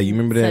basically like, you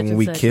remember that Such when and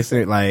we such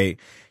kissing it? Like,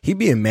 he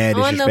being mad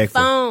On the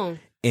disrespectful. phone,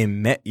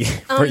 And yeah,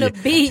 on the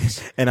beach,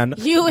 and I know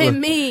you look,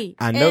 and me.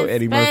 I know in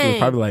Eddie Murphy was Spain.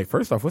 probably like,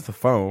 first off, what's a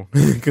phone?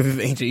 Because it's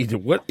ancient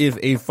Egypt. What is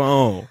a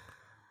phone?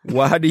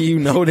 Why do you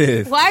know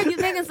this? Why are you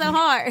thinking so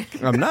hard?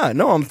 I'm not.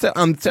 No,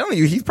 I'm telling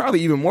you, he's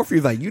probably even more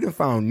furious. Like, you done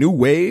found new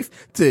ways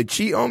to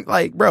cheat on.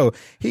 Like, bro,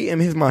 he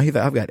in his mind, he's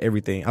like, I've got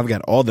everything. I've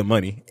got all the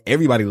money.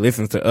 Everybody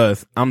listens to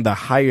us. I'm the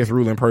highest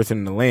ruling person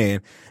in the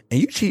land,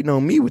 and you cheating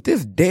on me with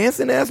this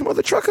dancing ass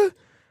mother trucker?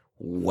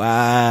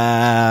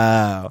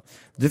 Wow.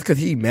 Just because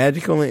he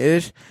magical and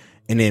ish,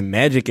 and then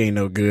Magic ain't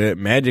no good.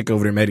 Magic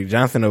over there, Magic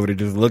Johnson over there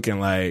just looking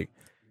like.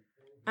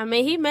 I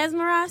mean, he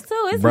mesmerized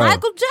too. It's Bro,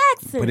 Michael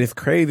Jackson. But it's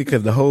crazy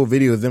because the whole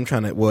video is them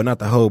trying to, well, not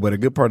the whole, but a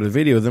good part of the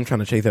video is them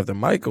trying to chase after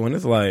Michael. And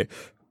it's like,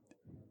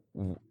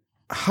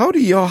 how do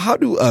y'all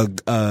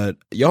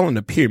in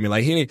the pyramid,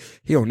 like he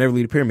don't never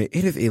leave the pyramid.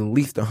 It is at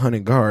least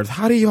 100 guards.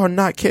 How do y'all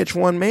not catch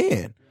one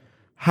man?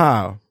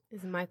 How?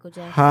 It's Michael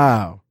Jackson.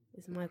 How?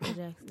 It's Michael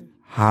Jackson.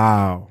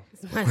 How?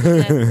 It's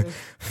Michael Jackson.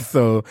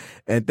 So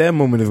at that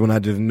moment is when I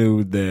just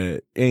knew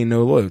that ain't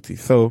no loyalty.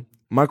 So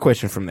my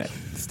question from that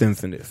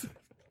stems from this.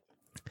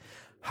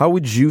 How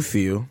would you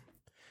feel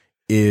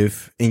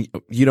if, and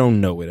you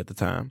don't know it at the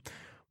time,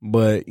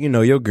 but you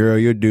know, your girl,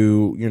 your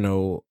dude, you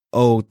know,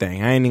 old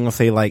thing, I ain't even gonna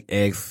say like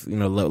ex, you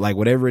know, like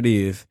whatever it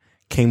is,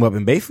 came up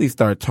and basically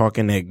started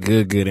talking that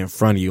good in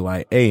front of you,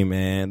 like, hey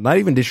man, not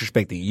even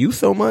disrespecting you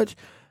so much,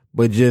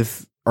 but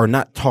just, or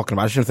not talking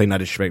about, I shouldn't say not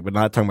disrespect, but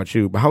not talking about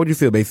you, but how would you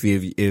feel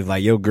basically if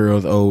like your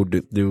girl's old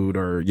dude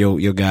or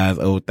your guy's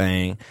old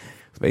thing,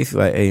 it's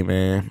basically like, hey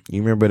man,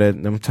 you remember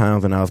them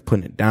times when I was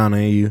putting it down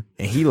on you,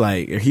 and he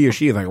or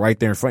she is like right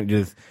there in front,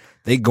 just,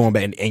 they going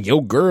back, and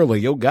your girl or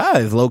your guy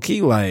is low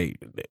key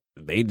like,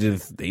 they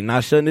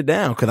not shutting it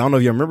down. Cause I don't know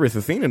if you remember, it's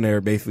a scene in there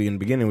basically in the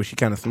beginning where she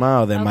kind of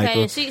smiled at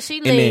Michael. Okay, and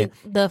she leaned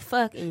the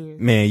fuck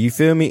in. Man, you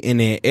feel me?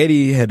 And then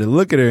Eddie had to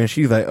look at her and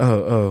she's like,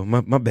 oh,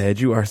 my bad,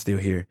 you are still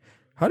here.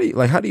 How do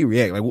you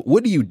react? Like,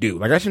 what do you do?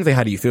 Like, I shouldn't say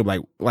how do you feel,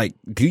 like,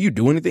 do you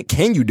do anything?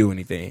 Can you do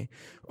anything?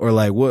 Or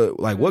like,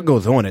 what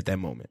goes on at that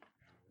moment?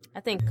 I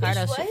think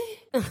Cardo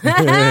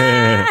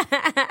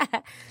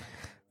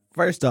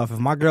First off, if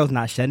my girl's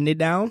not shutting it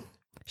down,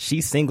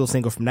 she's single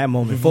from that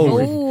moment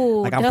forward.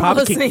 Ooh, like I'm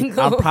probably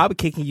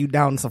kicking you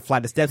down some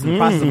flight of steps in the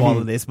process of all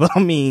of this. But I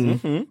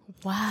mean,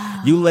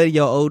 wow, you let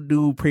your old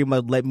dude pretty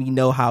much let me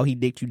know how he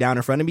dicked you down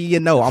in front of me. You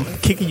know, I'm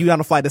kicking you down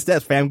a flight of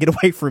steps, fam. Get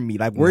away from me.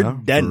 Like we're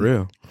done. For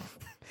real.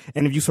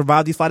 And if you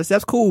survive these flight of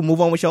steps, cool.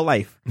 Move on with your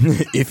life.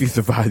 If you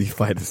survive these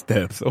flight of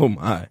steps, oh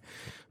my.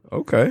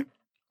 Okay.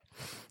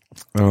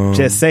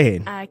 Just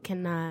saying. I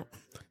cannot.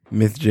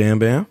 Miss Jam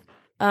Bam.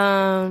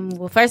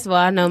 Well, first of all,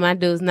 I know my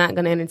dude's not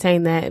going to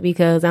entertain that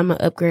because I'm an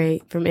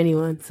upgrade from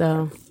anyone.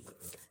 So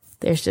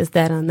there's just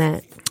that on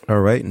that.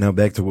 All right. Now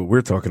back to what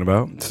we're talking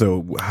about.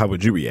 So how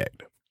would you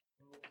react?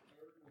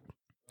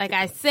 Like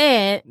I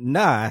said,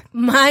 Nah.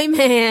 my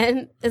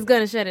man is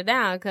going to shut it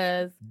down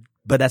because.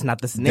 But that's not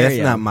the scenario.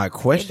 That's not my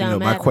question, though.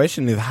 My matter.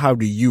 question is, how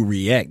do you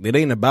react? It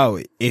ain't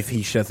about if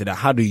he shuts it out.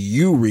 How do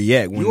you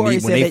react when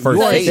they first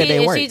You So already say said it?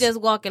 they is she just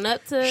walking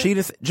up to? She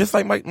just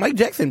like Mike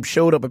Jackson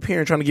showed up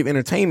appearing trying to give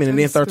entertainment and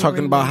then started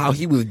talking about how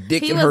he was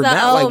dicking he was her an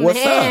down. Like, old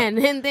what's man,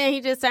 up? and then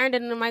he just turned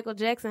it into Michael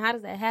Jackson. How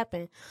does that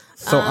happen?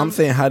 So I'm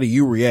saying, how do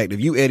you react? If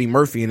you Eddie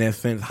Murphy in that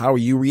sense, how are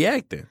you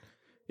reacting?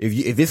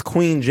 If it's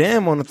Queen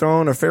Jam on the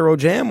throne or Pharaoh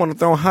Jam on the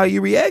throne, how are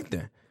you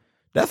reacting?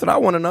 That's what I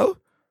want to know.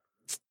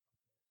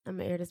 I'm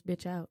gonna air this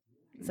bitch out.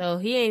 So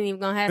he ain't even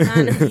gonna have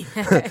time to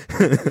react.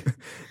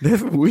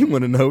 That's what we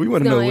want to know. We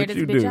want to know air what this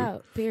you bitch do.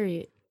 out.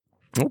 Period.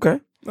 Okay,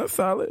 that's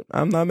solid.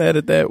 I'm not mad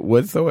at that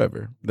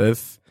whatsoever.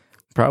 That's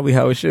probably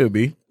how it should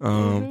be.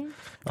 I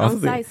also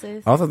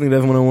think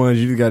that's one of the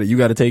ones you got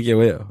to take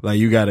your L. Like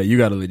you gotta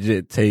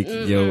legit take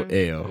your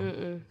L.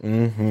 Oh,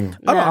 no,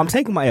 I'm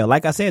taking my L.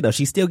 Like I said though,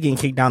 she's still getting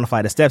kicked down the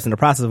flight of steps in the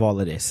process of all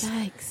of this.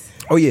 Yikes.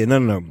 Oh yeah,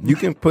 no. You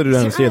can put it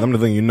on the stairs. I'm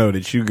just letting you know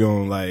that you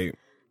going like.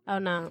 Oh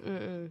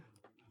no.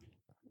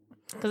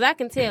 Because I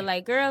can tell,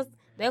 like girls,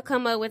 they'll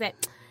come up with that.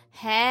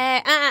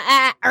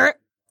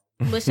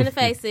 Mush in the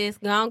face, sis.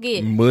 Go on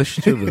get. Mush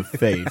to the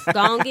face. Go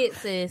on get,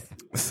 sis.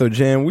 So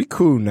Jan, we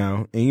cool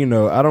now, and you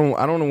know I don't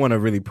want to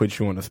really put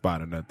you on the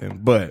spot or nothing,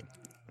 but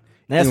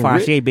That's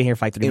fine. She ain't been here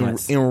for like 3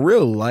 months. In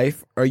real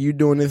life, are you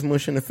doing this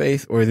mush in the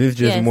face, or is this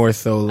just Yes. more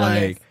so Oh,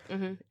 like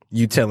yes.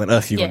 you telling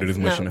us you Yes. gonna do this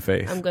mush No, in the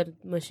face? I'm going to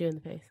mush you in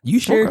the face. You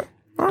sure? Okay.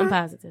 All I'm right.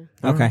 positive.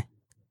 Okay.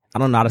 I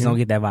don't know. I just don't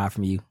get that vibe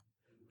from you.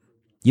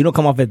 You don't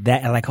come off as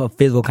that like a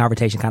physical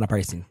confrontation kind of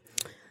person.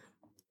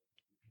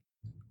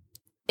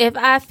 If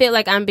I feel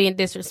like I'm being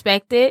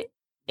disrespected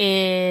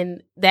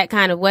in that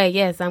kind of way,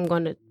 yes, I'm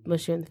going to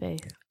mush you in the face.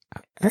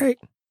 All right.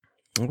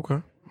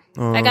 Okay.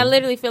 Like I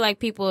literally feel like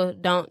people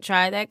don't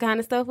try that kind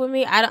of stuff with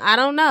me. I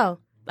don't know.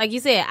 Like you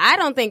said, I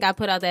don't think I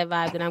put out that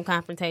vibe that I'm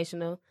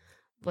confrontational,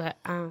 but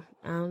I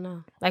don't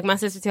know. Like my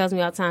sister tells me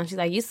all the time, she's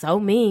like, "You so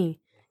mean."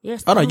 You're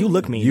so Oh no, you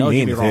look mean. You Don't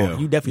mean get as me wrong.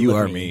 hell. You definitely you look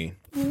are mean.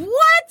 mean.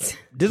 What?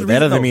 This But that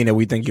doesn't mean that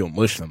we think you'll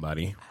mush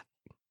somebody.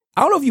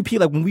 I don't know if you pee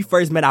like when we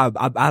first met.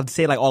 I'd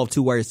say like all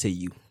 2 words to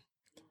you.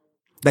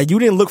 Like you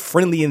didn't look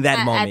friendly in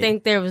that moment. I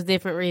think there was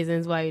different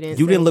reasons why you didn't.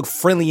 You say didn't it. look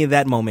friendly in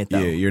that moment though.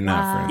 Yeah, you're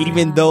not friendly.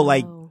 Even though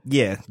like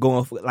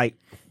going like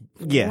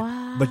Yeah,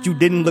 Wow. but you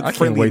didn't look I can't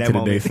friendly wait that till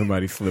the day moment.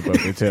 somebody slip up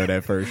and tell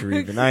that first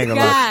reason. I ain't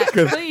gonna God,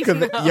 lie, please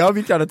because no. y'all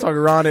be trying to talk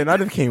around it, and I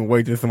just can't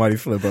wait till somebody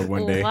slip up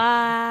one day.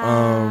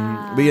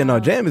 Wow. But yeah, no,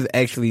 Jam is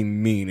actually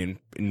mean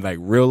in like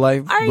real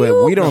life, Are but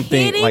you we don't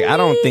think kidding like I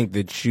don't me? think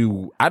that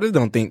you. I just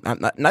don't think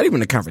not even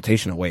the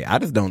confrontational way. I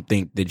just don't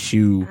think that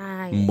you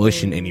I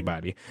mushing do.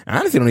 anybody. I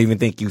honestly don't even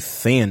think you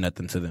saying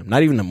nothing to them.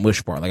 Not even the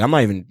mush part. Like I'm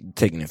not even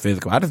taking it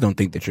physical. I just don't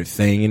think that you're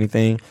saying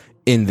anything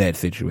in that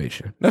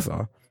situation. That's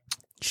all.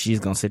 She's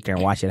gonna sit there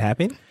and watch it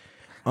happen.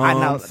 I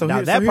know.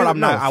 Now that part, here's- I'm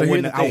not. no, I so here's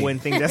wouldn't. the I thing.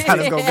 wouldn't think that's how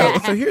this gonna go.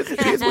 So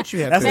here's what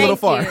you have. That's to a little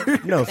Thank far. you.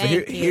 No, so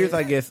Thank here's you.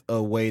 I guess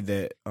a way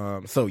that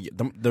so yeah,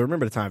 the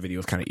Remember the Time video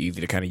is kind of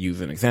easy to kind of use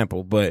as an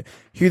example, but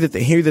here's the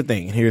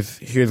thing, and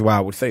here's why I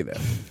would say that.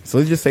 So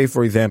let's just say,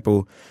 for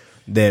example,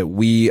 that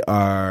we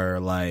are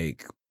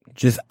like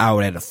just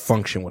out at a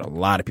function with a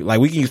lot of people.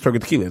 Like we can use Turkey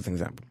Tequila as an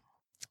example.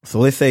 So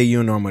let's say you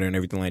and Norma there and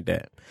everything like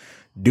that.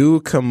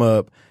 Dude come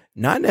up,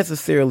 not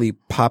necessarily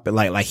popping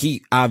like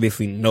he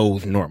obviously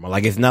knows Norma.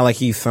 Like it's not like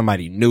he's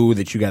somebody new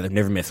that you guys have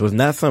never met. So it's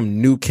not some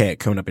new cat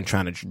coming up and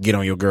trying to get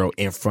on your girl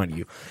in front of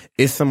you.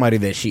 It's somebody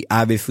that she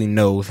obviously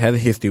knows, has a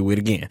history with.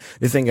 Again,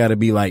 this ain't gotta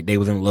be like they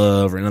was in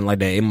love or nothing like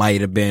that. It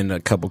might have been a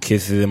couple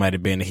kisses. It might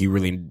have been that he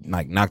really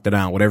like knocked her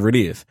down, whatever it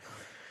is.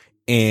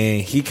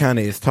 And he kind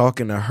of is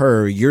talking to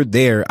her. You're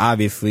there,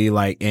 obviously,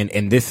 like,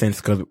 in this sense,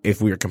 because if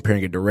we were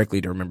comparing it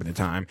directly to Remember the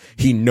Time,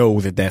 he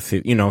knows that that's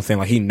it. You know what I'm saying?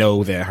 Like, he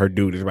knows that her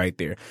dude is right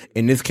there.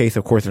 In this case,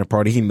 of course, in a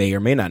party, he may or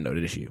may not know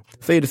that it's you.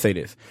 Say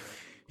this.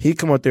 He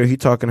come up there, he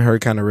talking to her,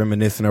 kind of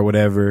reminiscing or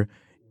whatever.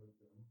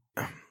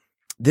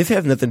 This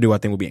has nothing to do, I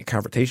think, with being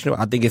confrontational.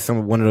 I think it's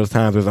one of those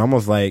times where it's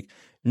almost like,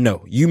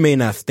 no, you may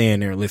not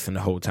stand there and listen the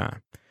whole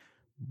time.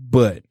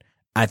 But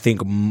I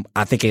think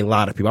a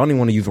lot of people, I don't even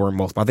want to use the word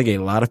most, but I think a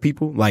lot of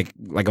people, like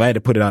if I had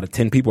to put it out of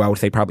 10 people, I would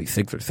say probably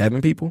 6 or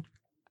 7 people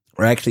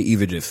are actually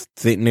either just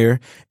sitting there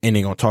and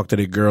they gonna talk to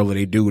the girl or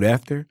they dude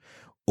after,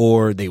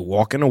 or they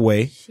walking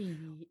away,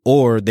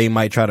 or they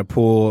might try to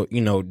pull,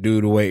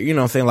 dude away. You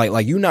know what I'm saying?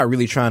 Like you're not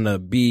really trying to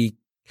be,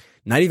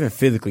 not even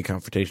physically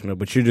confrontational,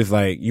 but you're just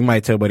like, you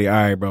might tell buddy, all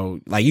right, bro.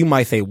 Like you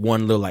might say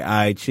one little like, all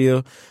right,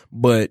 chill.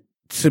 But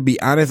to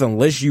be honest,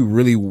 unless you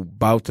really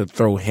about to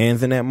throw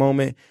hands in that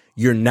moment,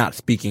 you're not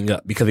speaking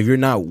up. Because if you're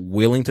not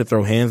willing to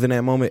throw hands in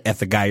that moment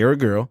as a guy or a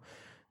girl,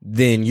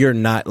 then you're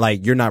not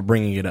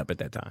bringing it up at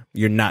that time.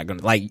 You're not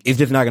gonna, it's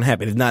just not gonna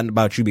happen. It's not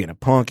about you being a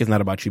punk. It's not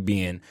about you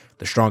being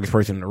the strongest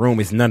person in the room.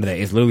 It's none of that.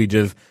 It's literally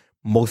just,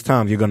 most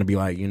times you're gonna be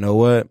like, you know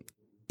what?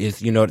 It's,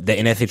 that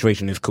in that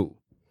situation is cool.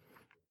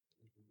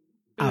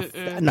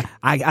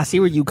 I see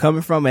where you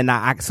coming from,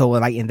 and so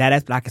like in that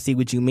aspect, I can see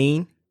what you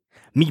mean.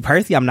 Me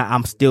personally,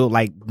 I'm still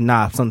like,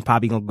 nah, something's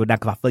probably gonna go down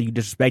because I feel you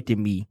disrespected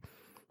me.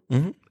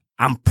 Mm-hmm.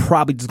 I'm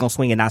probably just gonna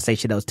swing and not say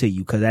shit else to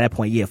you because at that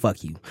point, yeah,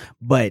 fuck you.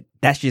 But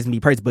that's just me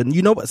personally. But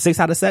you know what? 6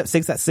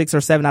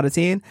 or 7 out of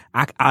 10,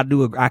 I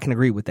can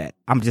agree with that.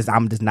 I'm just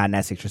not in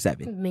that 6 or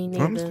 7. Me I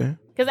neither. understand.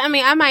 Because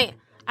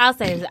I'll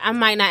say this, I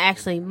might not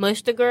actually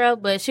mush the girl,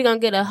 but she gonna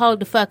get a hold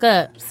the fuck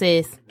up,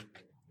 sis.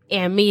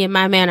 And me and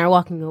my man are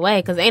walking away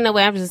because ain't no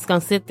way I'm just gonna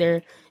sit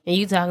there and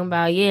you talking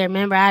about, yeah,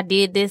 remember I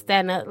did this, that,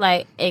 and that.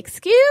 Like,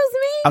 excuse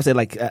me? I would say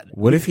like,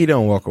 What if he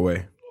don't walk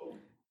away?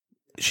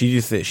 She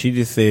just said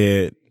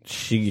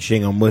she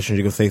ain't gonna mush and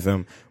she gonna say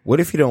something. What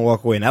if he don't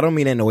walk away? And I don't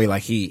mean that in a way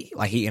like he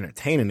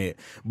entertaining it,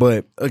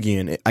 but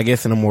again, I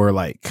guess in a more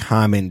like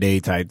common day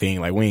type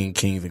thing, like we ain't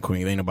kings and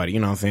queens, ain't nobody, you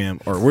know what I'm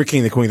saying? Or we're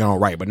kings and queens all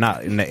right, but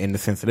not in the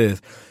sense it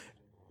is.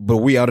 But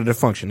we out of the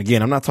function.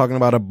 Again, I'm not talking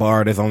about a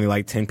bar that's only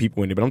like 10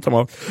 people in it, but I'm talking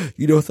about,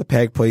 it's a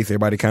packed place,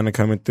 everybody kind of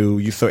coming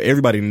through. So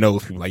everybody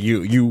knows people. Like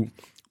you,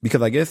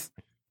 because I guess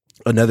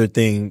another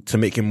thing to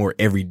make it more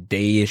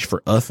everyday-ish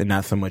for us and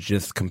not so much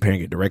just comparing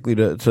it directly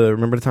to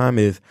Remember the Time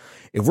is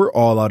if we're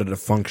all out of the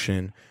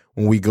function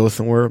when we go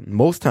somewhere,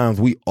 most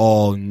times we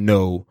all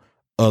know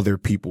other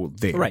people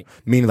there. Right.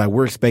 Meaning like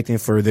we're expecting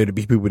for there to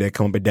be people that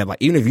come up and dap. Like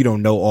even if you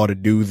don't know all the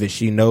dudes that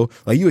she know,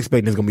 like you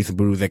expect there's gonna be some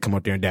dudes that come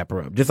up there and dap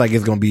her up. Just like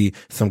it's gonna be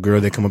some girl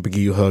that come up and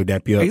give you a hug,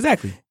 dap you up.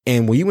 exactly.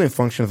 And when you in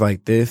functions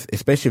like this,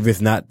 especially if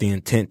it's not the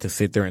intent to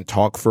sit there and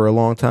talk for a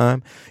long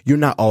time, you're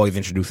not always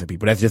introducing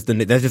people. That's just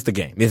the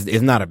game.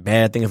 It's not a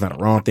bad thing. It's not a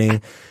wrong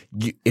thing.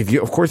 If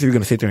you're going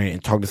to sit there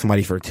and talk to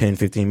somebody for 10,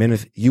 15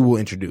 minutes, you will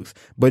introduce.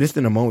 But just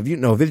in a moment,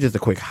 if it's just a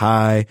quick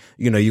hi,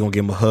 you're going to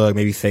give them a hug,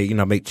 maybe say,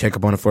 check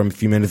up on it for a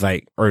few minutes,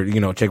 check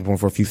up on it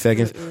for a few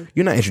seconds. Mm-mm.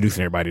 You're not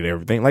introducing everybody to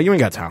everything. Like you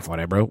ain't got time for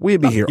that, bro. We'll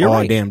be here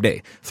all damn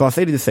day. So I'll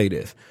say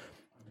this.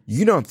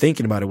 You know, I'm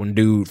thinking about it when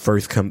dude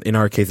first come, in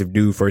our case, if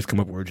dude first come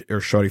up or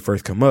shorty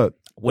first come up.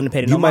 Wouldn't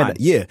have paid no mind.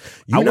 Yeah.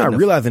 You're not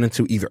realizing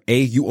until either A,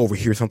 you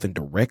overhear something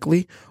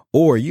directly,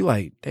 or you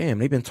like, damn,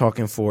 they've been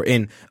talking for,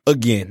 and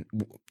again,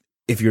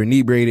 if you're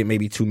inebriated,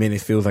 maybe 2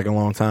 minutes feels like a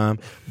long time.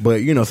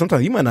 But,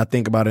 sometimes you might not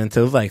think about it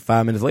until it's like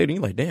 5 minutes later.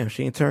 You're like, damn,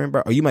 she ain't turned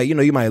back. Or you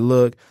might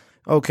look,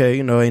 okay,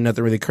 ain't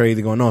nothing really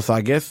crazy going on. So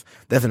I guess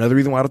that's another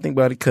reason why I don't think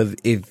about it. Cause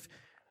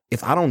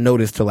if I don't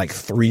notice till like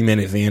 3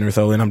 minutes in or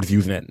so, and I'm just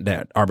using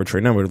that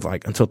arbitrary number, it's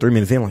like until 3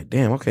 minutes in, I'm like,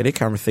 damn, okay, they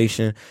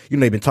conversation,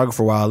 they've been talking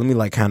for a while. Let me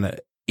like kind of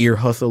ear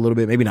hustle a little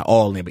bit, maybe not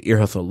all in, but ear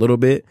hustle a little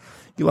bit,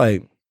 you're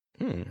like,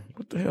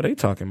 what the hell are they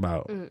talking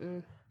about?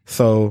 Mm-mm.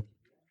 So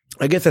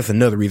I guess that's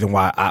another reason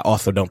why I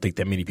also don't think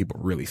that many people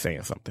really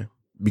saying something,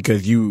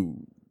 because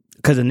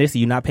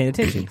initially you're not paying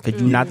attention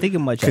because you're not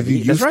thinking much. Because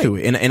you're used to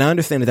it. And I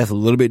understand that that's a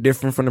little bit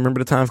different from the Remember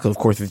the Times, because of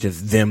course it's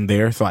just them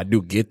there. So I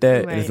do get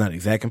that. Right. And it's not an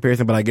exact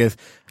comparison, but I guess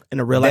in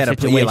a real life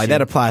situation, like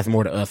that applies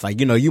more to us. Like,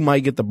 you might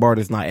get the bar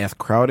that's not as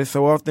crowded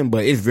so often,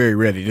 but it's very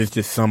rare that it's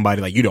just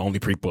somebody like you the only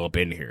people up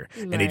in here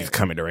and they just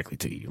coming directly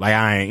to you. Like,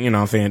 I ain't, you know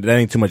what I'm saying? That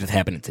ain't too much that's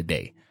happening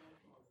today.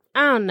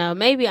 I don't know.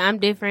 Maybe I'm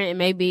different, and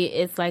maybe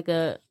it's like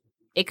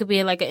it could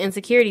be like an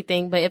insecurity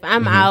thing. But if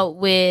I'm out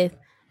with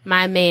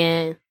my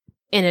man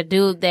and a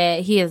dude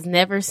that he has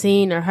never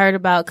seen or heard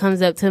about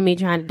comes up to me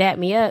trying to dap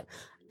me up,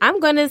 I'm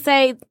going to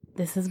say,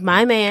 this is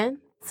my man,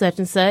 such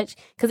and such.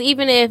 Because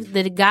even if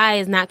the guy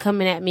is not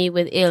coming at me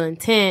with ill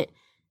intent,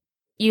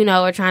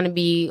 or trying to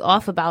be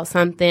off about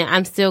something,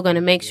 I'm still going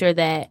to make sure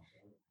that,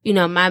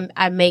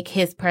 I make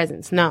his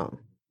presence known.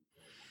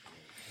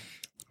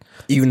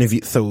 Even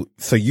if so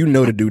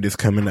the dude is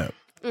coming up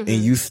and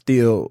you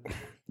still,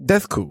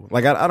 that's cool.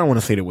 Like, I don't want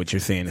to say that what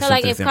you're saying is so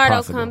something like if that's Cardo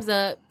impossible. comes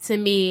up to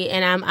me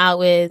and I'm out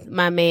with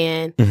my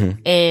man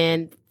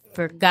and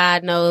for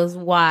God knows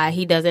why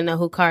he doesn't know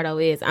who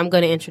Cardo is, I'm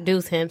going to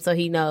introduce him so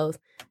he knows,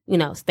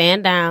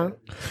 stand down.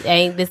 It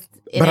ain't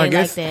like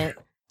that.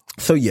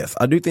 So yes,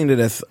 I do think that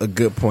that's a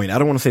good point. I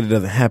don't want to say that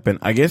doesn't happen.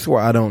 I guess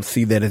where I don't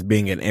see that as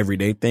being an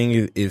everyday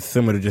thing is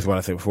similar to just what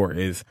I said before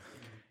is,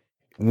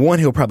 one,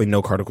 he'll probably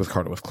know Cardo because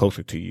Cardo was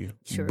closer to you.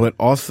 Sure. But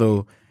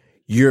also,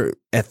 you're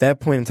at that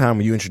point in time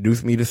when you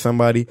introduce me to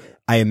somebody,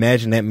 I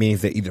imagine that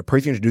means that either the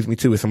person you introduce me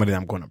to is somebody that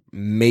I'm going to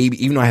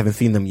maybe, even though I haven't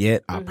seen them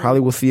yet, I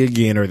probably will see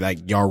again, or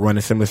like y'all run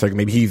a similar circle.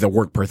 Maybe he's a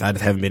work person. I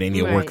just haven't been to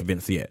any work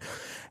events yet.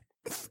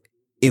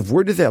 If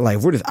we're just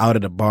out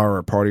at a bar or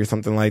a party or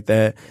something like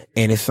that,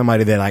 and it's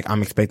somebody that like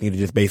I'm expecting you to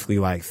just basically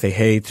like say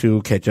hey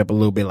to, catch up a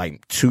little bit,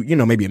 like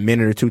maybe a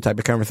minute or two type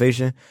of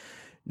conversation,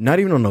 not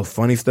even on no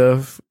funny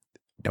stuff.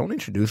 Don't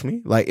introduce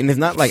me. Like, and it's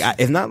not like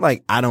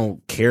I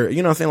don't care.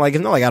 You know what I'm saying? Like,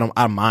 it's not like I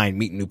don't mind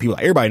meeting new people.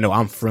 Like, everybody know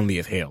I'm friendly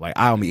as hell. Like,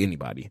 I'll meet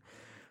anybody.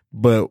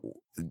 But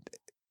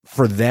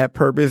for that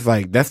purpose,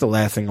 like, that's the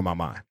last thing on my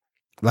mind.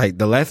 Like,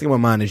 the last thing on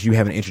my mind is you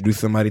haven't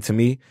introduced somebody to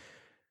me.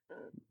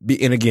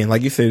 And again,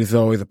 like you said, it's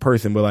always a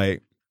person, but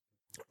like,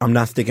 I'm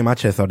not sticking my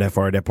chest out that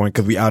far at that point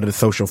because we out of the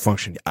social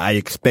function. I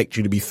expect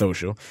you to be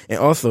social. And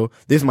also,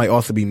 this might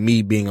also be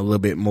me being a little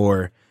bit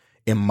more,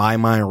 in my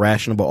mind,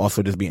 rational, but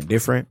also just being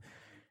different.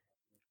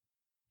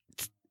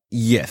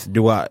 Yes,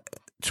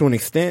 to an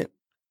extent,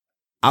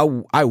 I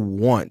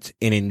want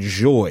and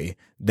enjoy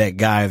that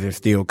guys are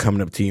still coming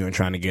up to you and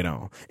trying to get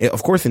on. And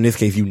of course, in this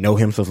case, you know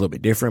him, so it's a little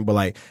bit different, but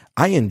like,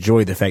 I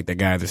enjoy the fact that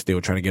guys are still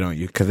trying to get on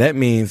you, because that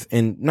means,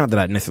 and not that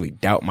I necessarily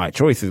doubt my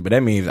choices, but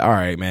that means, all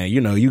right, man,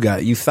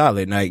 you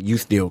solid, like, you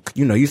still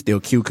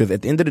cute, because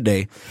at the end of the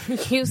day,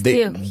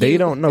 they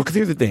don't know, because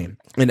here's the thing,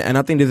 and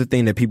I think there's a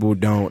thing that people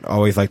don't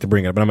always like to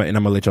bring up, but I'm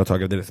gonna let y'all talk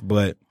about this,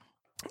 but,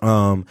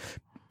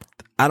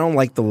 I don't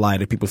like the lie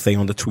that people say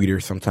on the Twitter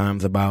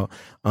sometimes about,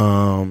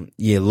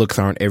 looks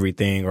aren't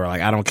everything, or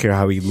like, I don't care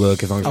how he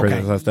look as long as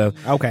present and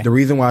stuff. Okay. The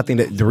reason why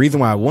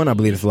I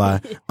believe this lie,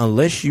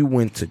 unless you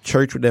went to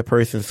church with that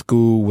person,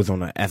 school, was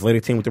on an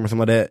athletic team with them or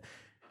something like that,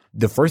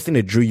 the first thing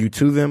that drew you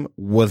to them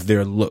was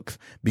their looks,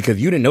 because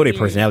you didn't know their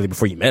personality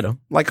before you met them.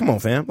 Like, come on,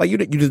 fam. Like, you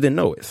just didn't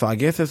know it. So I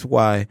guess that's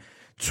why,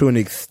 to an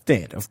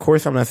extent, of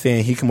course, I'm not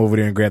saying he come over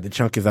there and grab the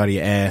chunkies out of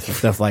your ass and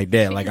stuff like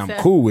that. Like, I'm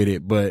cool with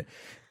it, but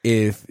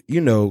if,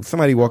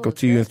 somebody walk up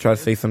to you and try to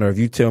say something, or if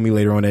you tell me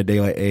later on that day,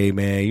 like, hey,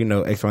 man,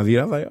 X, Y, Z,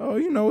 I was like,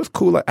 oh, it's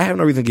cool. Like, I have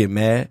no reason to get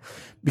mad,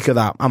 because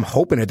I'm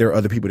hoping that there are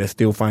other people that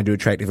still find you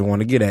attractive and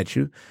want to get at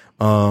you.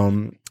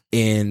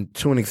 And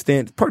to an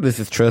extent, part of this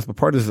is trust, but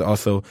part of this is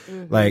also,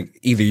 like,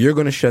 either you're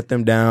going to shut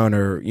them down,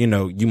 or, you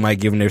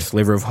might give them their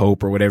sliver of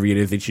hope or whatever it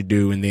is that you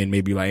do, and then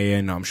maybe like,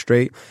 hey, no, I'm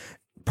straight.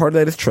 Part of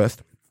that is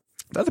trust.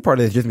 The other part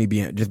of it is just me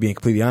being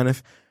completely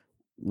honest.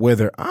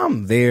 Whether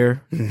I'm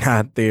there,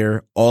 not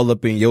there, all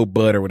up in your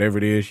butt or whatever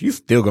it is, you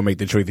still gonna make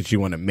the choice that you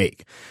want to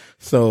make.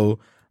 So,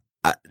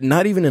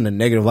 not even in a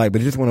negative light,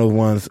 but just one of those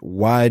ones,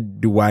 why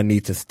do I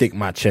need to stick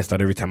my chest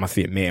out every time I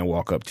see a man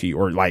walk up to you,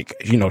 or like,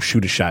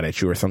 shoot a shot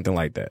at you or something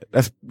like that?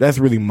 That's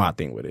really my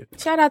thing with it.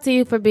 Shout out to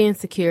you for being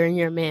secure in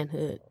your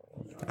manhood.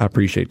 I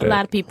appreciate that. A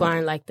lot of people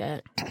aren't like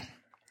that.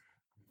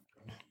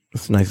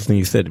 That's the nicest thing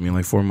you said to me in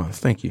like 4 months.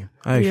 Thank you.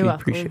 I actually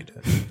appreciate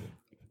that.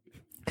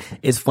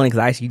 It's funny because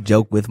I actually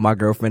joke with my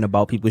girlfriend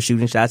about people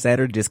shooting shots at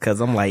her, just because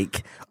I'm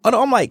like,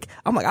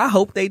 I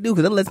hope they do,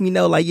 because it lets me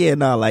know, like, yeah,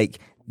 no, like,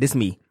 this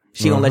me.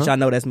 She gonna let y'all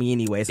know that's me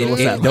anyway. So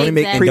what's up? Don't it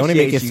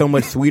make it so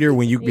much sweeter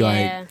when you be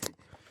like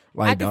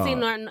I can see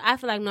Norton. I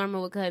feel like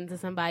Norman would cut into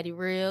somebody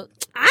real.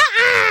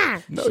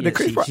 No, the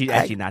crazy part, she's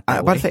actually not that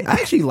I way.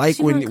 actually like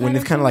when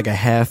it's kind of like a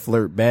half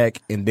flirt back,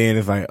 and then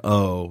it's like,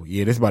 oh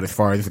yeah, this is about as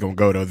far as it's gonna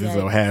go though. This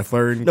little half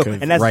flirting, no,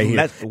 and that's right here.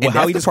 That's, and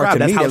how he that's the part described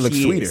to me that's how that looks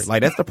she sweeter. is.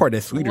 Like, that's the part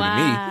that's sweeter to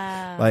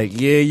me. Like,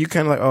 yeah, you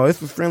kind of like, oh, this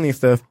was friendly and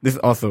stuff. This is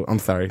also, I'm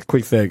sorry,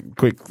 quick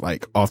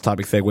like off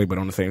topic segue, but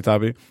on the same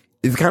topic.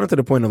 it's kind of to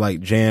the point of like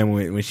Jam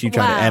when she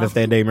tried to add us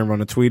that day, remember on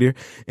the Twitter,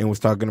 and was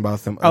talking about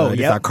some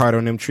just how Cardo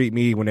and them treat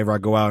me whenever I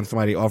go out and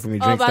somebody offer me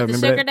drinks. About stuff. the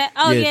Remember sugar that?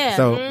 Oh yeah.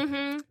 So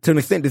to an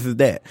extent, this is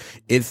that.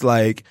 It's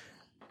like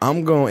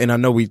I'm going, and I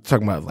know we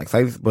talking about like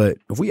sites, but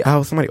if we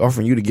out somebody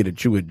offering you to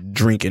get you a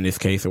drink in this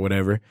case or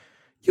whatever,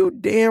 you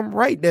damn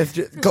right. That's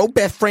just go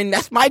best friend.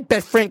 That's my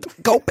best friend.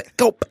 Go.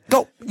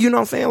 You know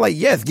what I'm saying? Like,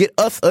 yes, get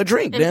us a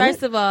drink. And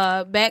first of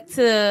all, back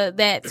to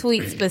that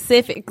tweet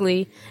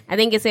specifically, I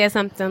think it said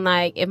something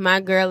like, if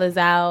my girl is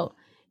out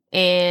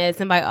and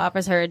somebody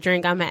offers her a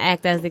drink, I'm going to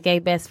act as the gay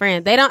best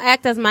friend. They don't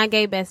act as my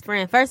gay best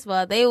friend. First of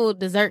all, they will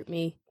desert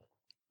me.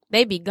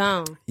 They be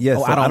gone.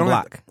 Yes, I don't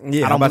block.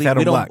 Yeah, I don't believe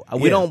we block.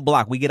 We don't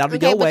block. We get out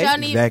of your way.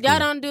 But y'all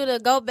don't do the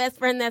go best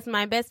friend. That's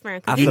my best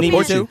friend. I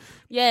support you.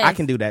 Yes. I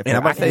can do that. And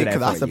I'm about to say,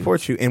 because I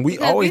support you. And we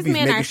always be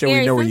making sure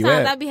we know where you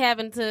at. Sometimes I be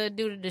having to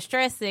do the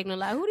distress signal,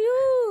 like, who do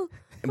you?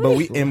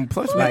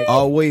 Plus we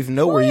always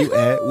know where you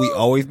at. We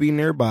always be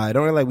nearby.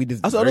 Don't like we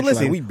just. Also,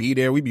 listen, like we be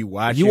there. We be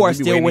watching. You are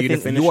still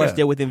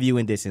within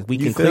viewing distance. We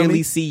can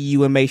clearly see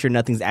you and make sure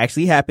nothing's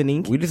actually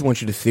happening. We just want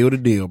you to seal the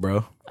deal, bro.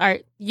 All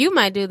right, you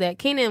might do that.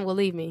 Keenan will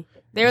leave me.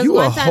 There was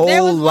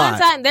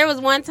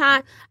one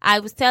time I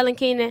was telling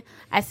Keenan,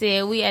 I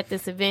said, we at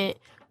this event,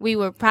 we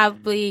were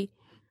probably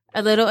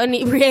a little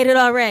inebriated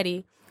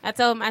already. I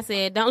told him, I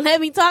said, don't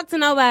let me talk to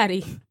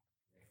nobody.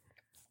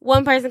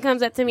 One person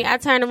comes up to me, I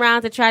turn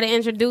around to try to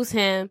introduce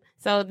him.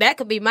 So that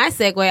could be my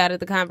segue out of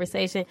the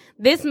conversation.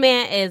 This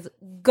man is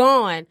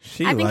gone.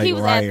 I think he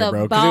was at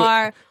the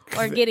bar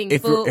or getting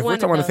food. If we're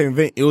talking about the same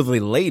event, it was a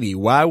lady.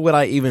 Why would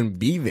I even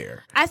be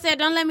there? I said,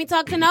 don't let me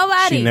talk to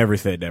nobody. She never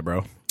said that,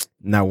 bro.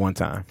 Not one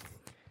time.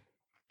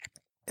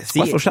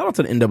 Also, shout out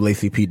to the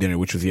NAACP dinner,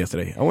 which was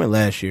yesterday. I went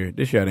last year.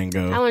 This year I didn't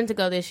go. I wanted to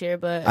go this year,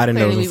 but I didn't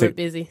know we were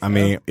busy. I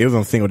mean, it was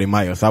on Cinco de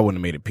Mayo, so I wouldn't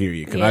have made it,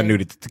 period. Because I knew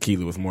that the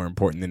tequila was more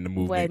important than the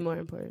movement. Way more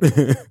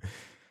important.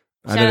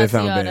 I know that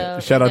sounds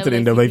bad. Shout out to the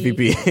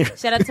NAACP.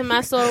 Shout out to my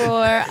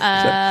soror,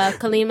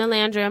 Kalima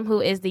Landrum, who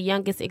is the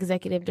youngest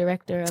executive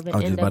director of an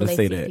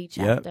NAACP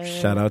chapter.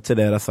 Yep. Shout out to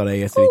that. I saw that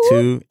yesterday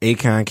too.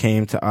 Akon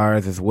came to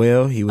ours as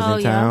well. He was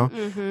in town.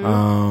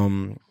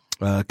 Mm-hmm.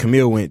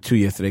 Camille went too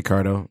yesterday,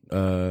 Cardo.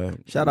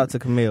 Shout out to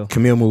Camille.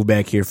 Camille moved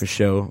back here for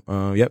show.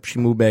 Yep, she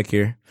moved back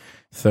here.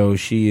 So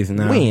she is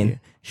now. When?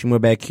 She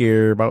moved back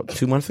here about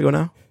 2 months ago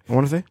now, I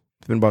want to say.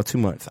 It's been about 2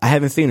 months. I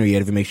haven't seen her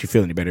yet if it makes you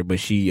feel any better, but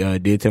she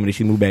did tell me that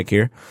she moved back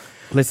here.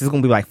 Listen, it's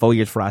going to be like 4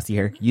 years before I see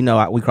her. You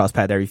know, we cross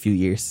paths every few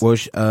years. Well,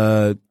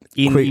 I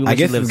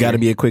guess it's got to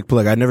be a quick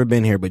plug. I've never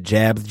been here, but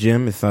Jab's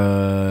Gym is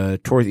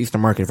towards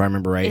Eastern Market, if I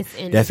remember right.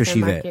 That's where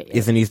she's at.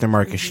 It's in Eastern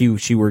Market. Mm-hmm.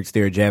 She works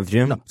there at Jab's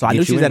Gym. No, so I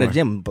knew she was at a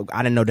gym, but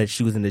I didn't know that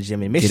she was in the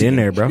gym in Michigan. Get in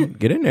there, bro.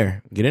 Get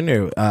in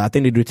there. I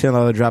think they do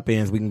 $10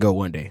 drop-ins. We can go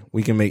one day.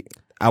 We can make.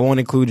 I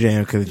won't include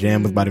Jam because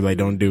Jam was about to be like,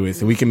 don't do it.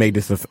 So we can make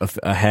this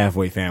a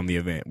halfway family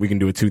event. We can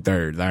do it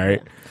 2/3. All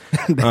right.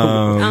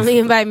 Only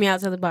invite me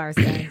out to the bars,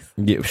 guys.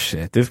 Yeah, shit.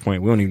 At this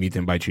point, we don't even need to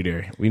invite you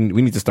there. We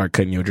need to start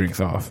cutting your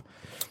drinks off.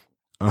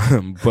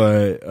 Moving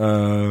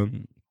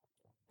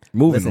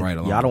right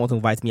along. Y'all don't want to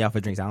invite me out for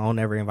drinks. I don't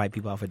ever invite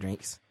people out for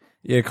drinks.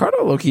 Yeah,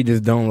 Cardo low-key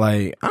just don't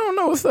like, I don't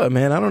know what's up,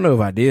 man. I don't know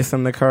if I did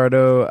something to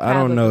Cardo. I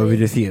don't know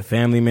if he a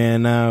family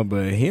man now,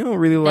 but he don't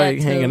really like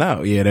hanging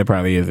out. Yeah, that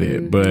probably is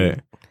it.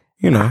 But,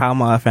 you know. How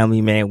am I a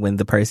family man when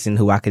the person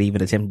who I could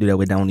even attempt to do that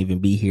with don't even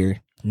be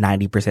here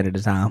 90% of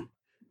the time?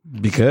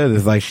 Because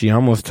it's like she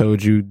almost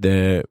told you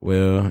that,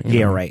 well,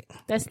 you know. Right.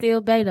 That's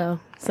still bae, though.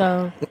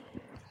 So,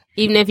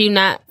 even if you're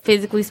not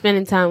physically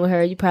spending time with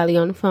her, you're probably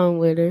on the phone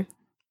with her.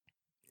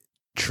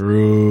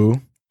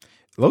 True.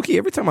 Low-key,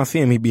 every time I see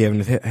him, he be having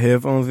his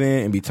headphones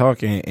in and be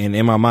talking, and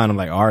in my mind, I'm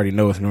like, I already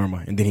know it's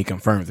Norma, and then he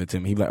confirms it to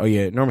me. He be like, oh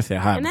yeah, Norma said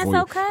hi. And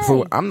before that's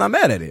okay. I'm not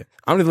mad at it.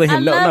 I'm just letting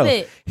him know. Love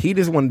it. He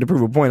just wanted to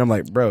prove a point. I'm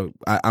like, bro,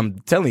 I'm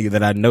telling you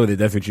that I know that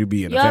that's what you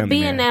be in a family Y'all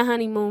be man. in that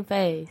honeymoon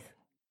phase.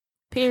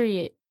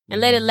 Period. And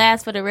let it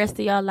last for the rest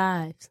of your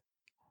lives.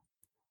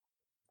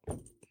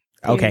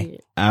 Okay.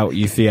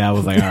 You see, I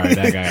was like, all right,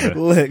 that guy.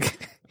 Look.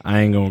 I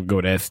ain't gonna go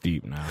that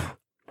steep now.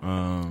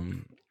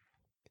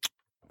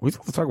 We're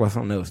supposed to talk about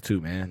something else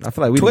too, man. I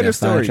feel like we Twitter got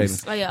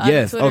stories. Oh, yeah,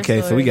 yes. Twitter Okay.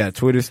 stories. So we got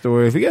Twitter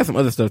stories. We got some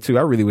other stuff too.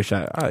 I really wish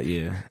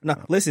yeah.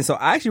 No, listen. So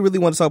I actually really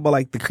want to talk about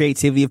like the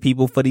creativity of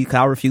people for these. Cause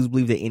I refuse to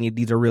believe that any of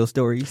these are real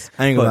stories.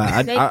 I ain't gonna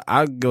lie.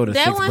 I go to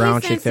 6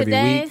 brown chicks every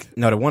week.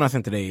 No, the one I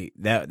sent today,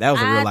 that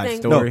was a real life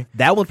story. No,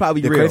 that one's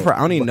probably real. Crazy part, I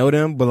don't even know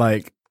them, but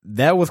like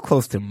that was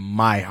close to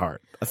my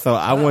heart. So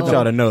I want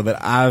y'all to know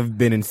that I've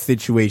been in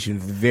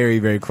situations very,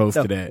 very close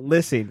to that.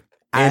 Listen.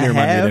 And it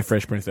reminded me of that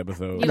Fresh Prince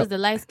episode. You was the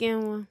light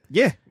skinned one?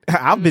 Yeah.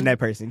 I've been that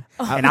person,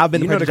 and I've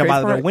been the You know person jump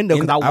out of the window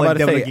because I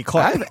wasn't able to get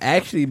caught. I've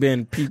actually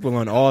been people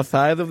on all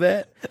sides of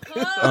that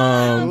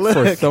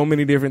for so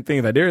many different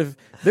things. Like there's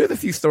a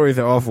few stories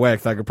that off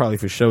wax I could probably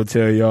for sure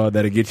tell y'all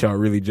that'll get y'all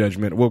really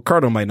judgmental. Well,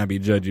 Cardo might not be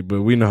judgy,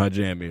 but we know how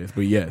Jam is.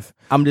 But yes,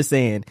 I'm just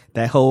saying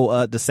that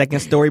whole the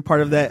second story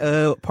part of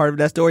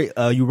that story.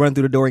 You run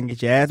through the door and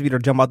get your ass beat or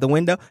jump out the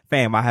window.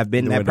 Fam, I have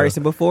been that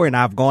person before, and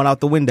I've gone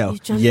out the window. You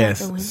jumped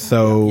yes. out the window?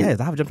 So Yes,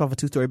 I've jumped off of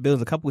 2-story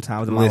buildings a couple of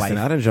times in my listen,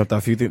 life. I done jumped off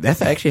a few things.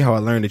 That's actually how I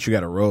learned that you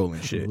got to roll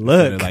and shit. Look.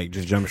 Instead of, like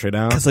just jump straight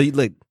down. So you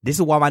look, this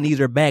is why my knees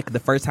are back. The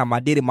first time I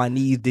did it, my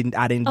knees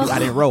I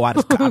didn't roll. I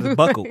just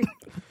buckled.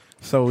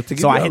 So to give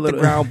So y'all I a hit the little-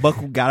 ground,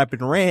 buckled, got up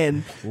and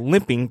ran,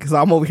 limping because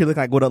I'm over here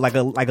looking like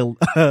a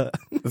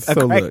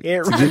So look,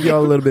 crackhead to give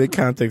y'all a little bit of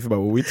context about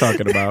what we're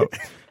talking about.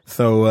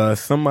 So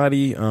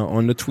somebody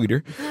on the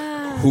Twitter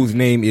whose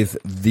name is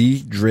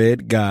The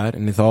Dread God,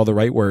 and it's all the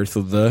right words.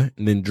 So the,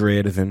 and then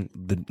dread is in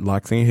the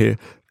locks in here,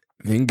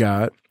 then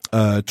God.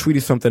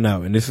 Tweeted something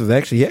out, and this was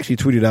actually, he actually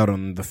tweeted out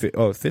on the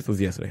 5th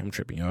was yesterday. I'm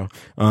tripping, y'all.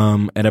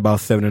 At about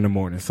 7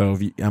 a.m. So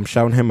I'm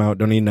shouting him out.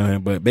 Don't even know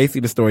him, but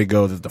basically the story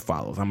goes as the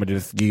follows. I'm gonna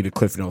just give you the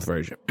Cliff Notes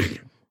version.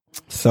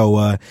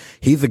 So,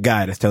 he's a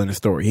guy that's telling the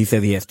story. He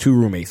says he has 2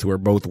 roommates who are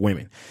both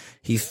women.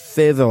 He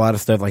says a lot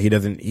of stuff like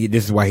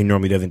this is why he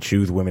normally doesn't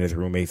choose women as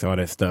roommates, all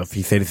that stuff.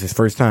 He said it's his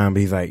first time, but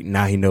he's like,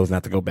 now he knows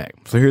not to go back.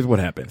 So here's what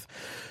happens.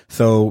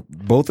 So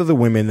both of the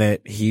women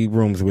that he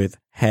rooms with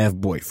have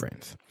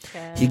boyfriends.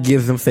 He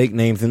gives them fake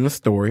names in the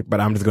story, but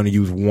I'm just going to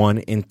use 1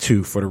 and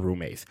 2 for the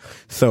roommates.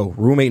 So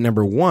roommate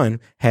number 1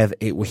 has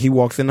when he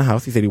walks in the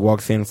house, he said he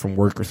walks in from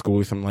work or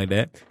school or something like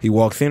that. He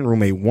walks in,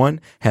 roommate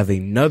 1 has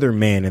another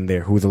man in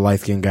there who's a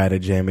light-skinned guy that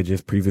Jamie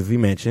just previously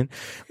mentioned,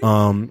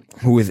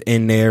 who is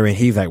in there, and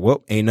he's like,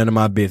 well, ain't none of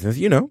my business.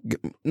 You know,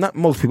 not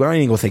most people, I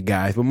ain't gonna say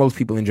guys, but most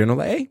people in general,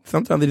 like, hey,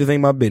 sometimes it just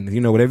ain't my business.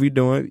 You know, whatever you're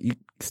doing, you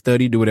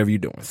study, do whatever you're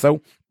doing.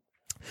 So,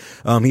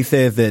 he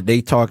says that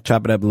they chop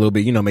it up a little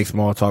bit, you know, make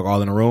small talk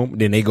all in a room.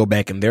 Then they go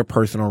back in their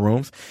personal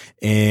rooms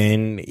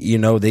and, you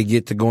know, they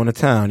get to go into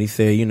town. He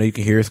said, you know, you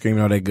can hear her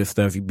screaming, all that good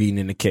stuff. You beating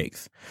in the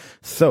cakes.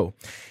 So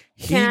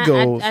I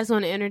just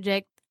want to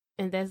interject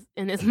in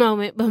this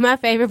moment, but my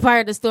favorite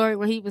part of the story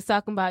when he was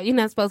talking about you're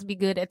not supposed to be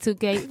good at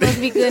 2K, you're supposed to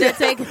be good at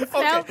taking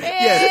selfies.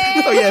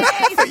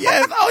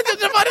 Yes. I was just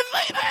about to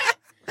say that.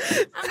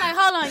 I'm like,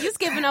 hold on, you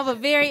skipping over a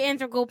very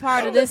integral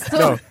part of this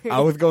story. No, I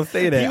was gonna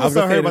say that. You I was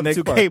also gonna heard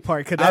say about the 2K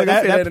part because I was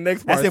gonna say that in the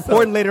next part. That's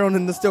important later on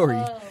in the story.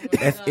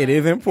 It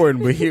is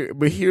important,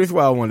 but here's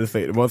why I wanted to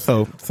say it. Well,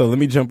 so let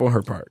me jump on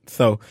her part.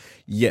 So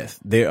yes,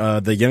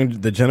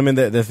 the gentleman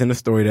that's in the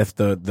story, that's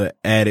the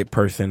added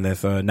person,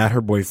 that's not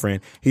her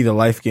boyfriend. He's a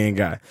light skinned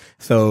guy.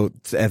 So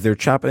as they're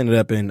chopping it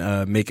up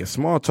and making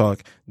small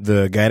talk,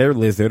 the guy that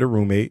lives there, the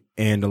roommate,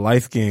 and the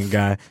light skinned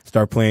guy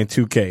start playing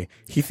 2K.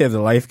 He says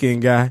the light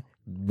skinned guy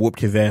whooped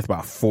his ass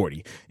by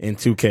 40 in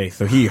 2K.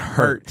 So he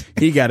hurt.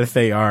 He got to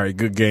say, all right,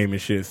 good game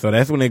and shit. So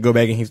that's when they go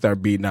back and he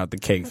start beating out the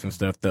cakes and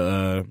stuff,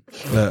 the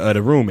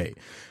roommate.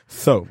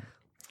 So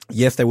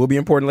yes, that will be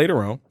important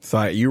later on.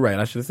 So you're right.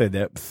 I should have said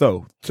that.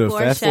 So to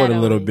fast forward a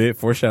little bit,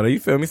 foreshadow, you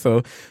feel me?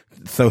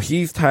 So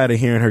he's tired of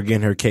hearing her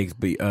getting her cakes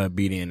beat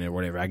in or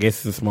whatever. I guess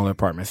it's a smaller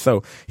apartment.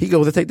 So he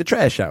goes to take the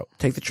trash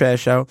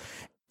out.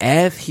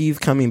 As he's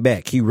coming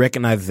back, he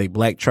recognizes a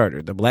black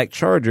Charger. The black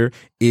Charger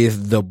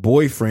is the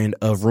boyfriend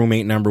of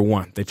roommate number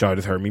 1 that y'all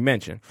just heard me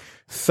mention.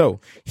 So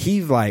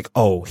he's like,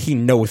 oh, he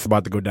knows it's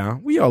about to go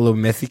down. We all a little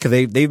messy because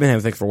they've been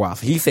having sex for a while.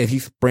 So he says he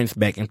sprints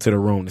back into the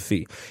room to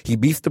see. He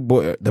beats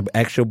the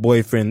actual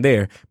boyfriend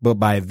there, but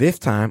by this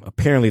time,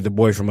 apparently the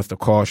boyfriend must have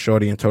called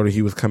Shorty and told her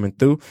he was coming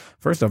through.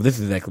 First off, this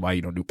is exactly why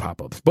you don't do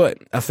pop-ups. But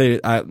I stay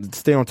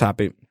on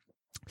topic.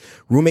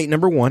 Roommate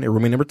number 1 and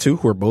roommate number 2,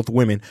 who are both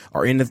women,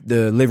 are in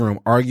the living room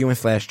arguing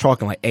 /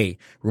 talking like, hey,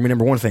 roommate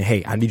number 1 saying,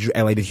 hey, I need you to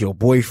act like this your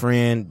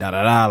boyfriend,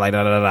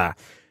 da-da-da.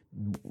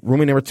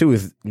 Roommate number 2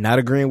 is not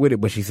agreeing with it,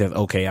 but she says,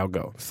 okay, I'll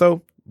go.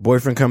 So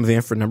boyfriend comes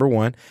in for number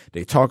 1.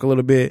 They talk a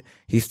little bit.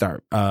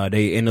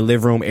 They in the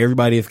living room.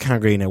 Everybody is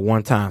congregating at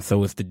one time.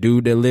 So it's the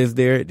dude that lives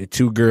there, the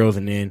 2 girls,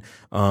 and then,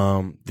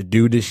 the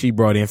dude that she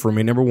brought in for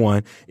roommate number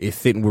 1 is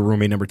sitting with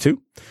roommate number 2.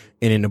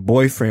 And then the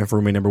boyfriend for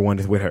roommate number 1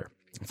 is with her.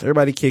 So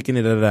everybody kicking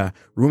it,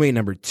 Roommate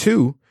number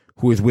 2,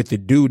 who is with the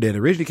dude that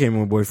originally came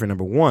in with boyfriend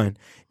number 1,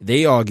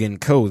 they all getting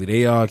cozy.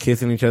 They all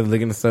kissing each other,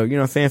 looking at stuff, you know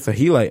what I'm saying? So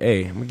he like,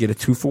 hey, I'm gonna get a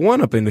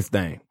 2-for-1 up in this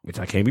thing, which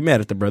I can't be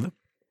mad at the brother.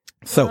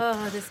 So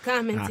this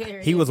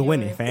commentary. He was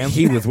winning, fam.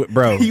 he was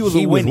bro. He was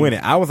winning.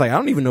 I was like, I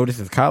don't even know this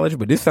is college,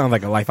 but this sounds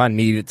like a life I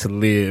needed to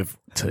live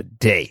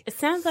today. It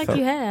sounds like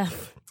you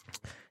have.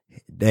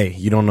 Hey,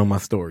 you don't know my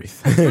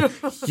stories.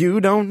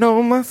 You don't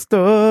know my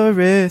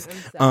stories.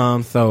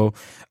 So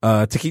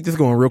to keep this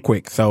going real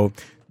quick. So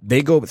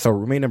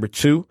roommate number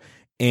 2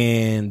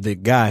 and the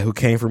guy who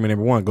came from roommate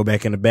number 1 go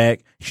back in the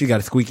back. She got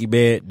a squeaky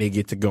bed. They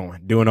get to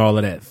going, doing all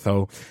of that.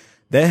 So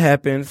that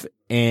happens.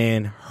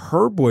 And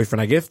her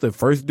boyfriend, I guess the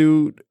first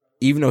dude,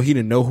 even though he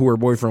didn't know who her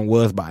boyfriend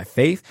was by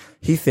face,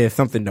 he said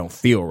something don't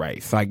feel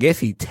right. So I guess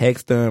he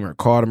texted him or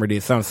called him or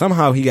did something.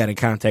 Somehow he got in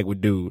contact with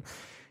dude.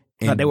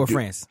 No, they were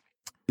friends.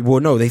 Well,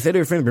 no, they said they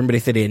were friends. Remember, they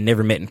said they had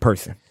never met in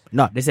person.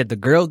 No, they said the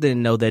girls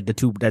didn't know that the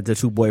two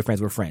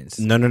boyfriends were friends.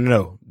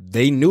 No.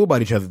 They knew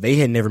about each other. They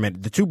had never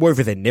met. The two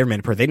boyfriends had never met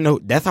in person. They didn't know.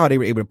 That's how they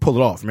were able to pull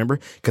it off. Remember,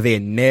 because they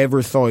had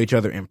never saw each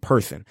other in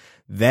person.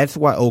 That's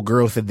why old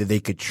girl said that they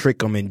could trick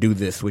them and do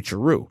this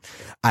switcheroo.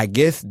 I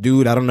guess,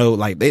 dude, I don't know.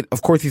 Like,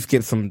 of course, he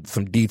skipped some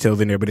details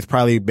in there, but it's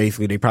probably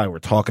basically they probably were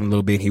talking a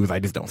little bit. He was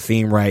like, "This don't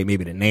seem right."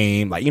 Maybe the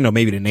name, like, you know,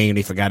 maybe the name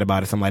they forgot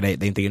about it, something like that.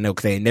 They didn't know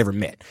because they had never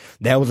met.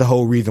 That was the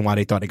whole reason why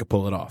they thought they could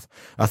pull it off.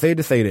 I say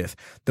to say this: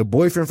 the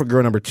boyfriend for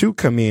girl number 2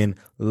 come in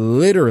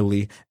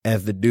literally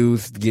as the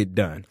dudes get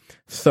done.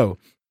 So.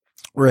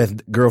 Or as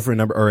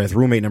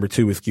roommate number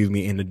 2,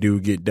 and the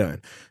dude get done.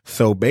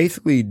 So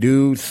basically,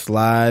 dude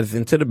slides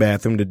into the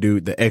bathroom.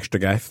 The extra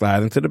guy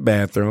slides into the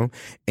bathroom.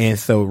 And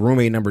so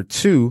roommate number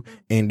 2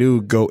 and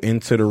dude go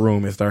into the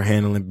room and start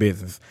handling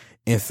business.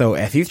 And so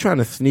as he's trying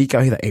to sneak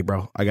out, he's like, "Hey,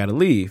 bro, I gotta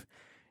leave."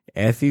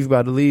 As he's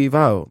about to leave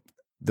out,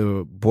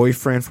 the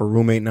boyfriend for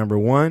roommate number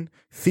 1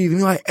 sees him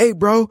like, "Hey,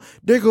 bro,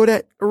 there go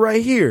that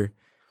right here."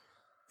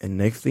 And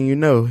next thing you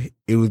know,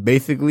 it was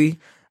basically,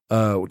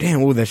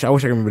 damn, what was that show? I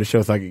wish I could remember the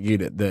show so I could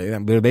get it. But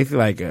it was basically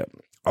like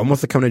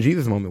almost a come to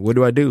Jesus moment. What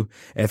do I do?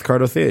 As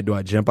Cardo said, do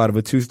I jump out of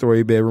a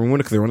 2-story bedroom window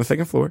because they're on the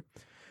 2nd floor?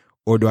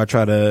 Or do I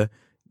try to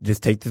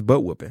just take this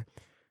butt whooping?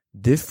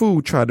 This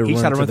fool tried to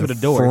run through the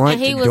door. And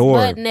he was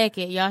butt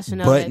naked. Y'all should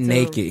know that too. Butt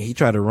naked. He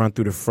tried to run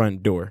through the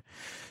front door.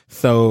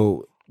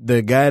 So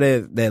the guy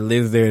that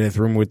lives there that's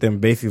rooming with them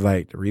basically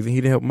like, the reason he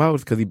didn't help him out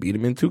was because he beat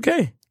him in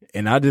 2K.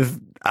 And I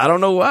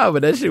don't know why,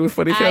 but that shit was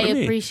funny. I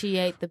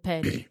appreciate the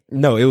petty.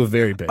 No, it was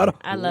very petty.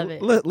 I love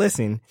it.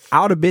 Listen,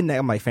 I would have been there.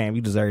 I'm like, fam,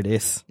 you deserve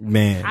this.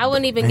 Man. I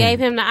wouldn't even gave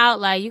him the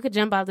outline. You could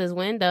jump out this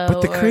window.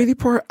 But the crazy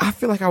part, I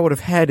feel like I would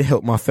have had to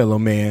help my fellow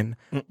man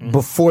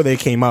before they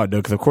came out, though,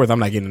 because of course I'm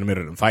not getting in the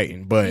middle of them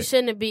fighting. But you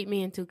shouldn't have beat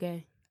me in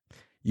 2K.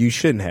 You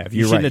shouldn't have.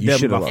 You're right. You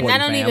should have. And I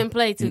don't even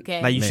play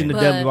 2K. Like, you shouldn't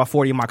have done me by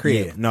 40 in my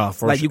crib. Yeah, no,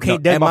 for like, sure. you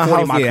can't done by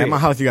 40 in my crib. At my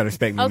house, you got to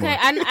respect me okay, more.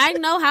 I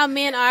know how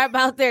men are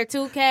about their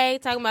 2K,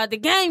 talking about the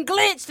game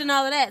glitched and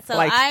all of that. So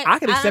like, I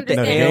can accept the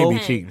L.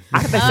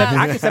 I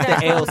can accept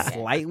the L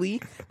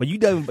slightly, but you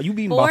beat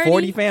me by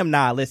 40, fam?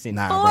 Nah, listen.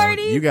 Nah, 40?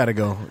 bro. You got to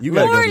go. You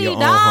got to go to your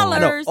own home.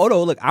 $40. Oh,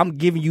 no, look, I'm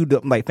giving you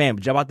the, like, fam,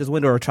 jump out this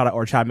window or try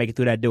to make it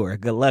through that door.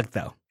 Good luck,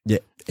 though. Yeah,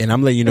 and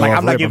I'm letting you know. Like,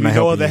 I'm not giving you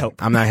no other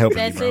help. I'm not helping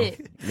That's you, bro.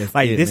 it. That's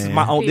Like, it, this man. is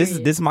my own. This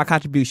is my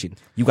contribution.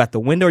 You got the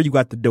window or you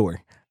got the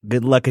door.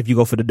 Good luck if you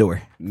go for the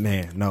door.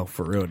 Man, no,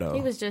 for real though.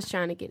 He was just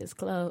trying to get his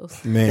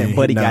clothes. Man, And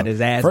Buddy got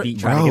his ass beat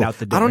trying to get out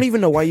the door. I don't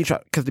even know why you try.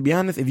 Because to be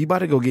honest, if you about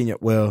to go get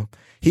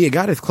he had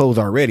got his clothes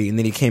already, and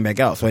then he came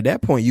back out. So at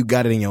that point, you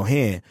got it in your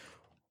hand.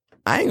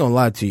 I ain't gonna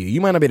lie to you.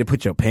 You might not be able to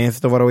put your pants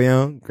stuff all the way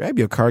on. Grab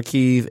your car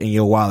keys and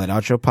your wallet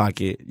out your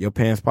pocket, your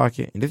pants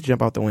pocket, and just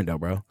jump out the window,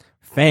 bro.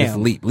 Fam,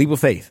 Just leap of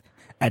faith.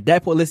 at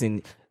that point,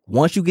 listen.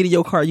 Once you get in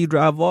your car, you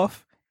drive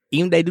off.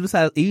 Even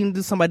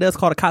if somebody does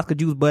call the cops because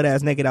you was butt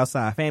ass naked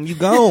outside, fam, you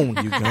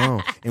gone. You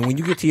gone. And when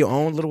you get to your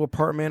own little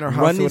apartment or house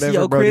Run or into whatever,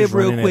 your bro, crib just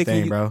run real in that quick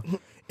thing, bro.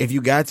 If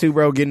you got to,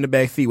 bro, get in the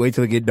back seat. Wait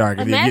till it get dark.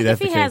 Imagine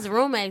that's if he the has case.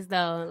 roommates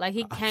though. Like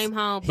he came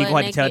home. He butt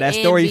going to tell naked that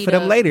and story beat for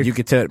them up. later. You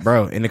could tell,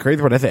 bro. And the crazy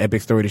part, that's an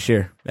epic story to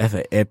share. That's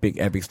an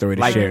epic story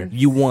to Like, share.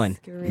 you won.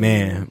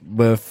 Man,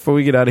 but before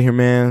we get out of here,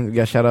 man, we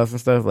got shout outs and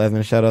stuff. Last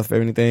minute shout outs for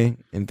anything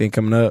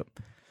coming up.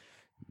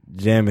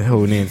 Jam is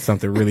holding in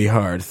something really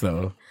hard,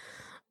 so.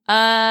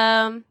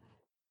 Nothing.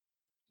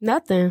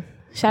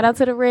 Shout out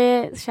to the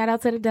Reds. Shout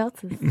out to the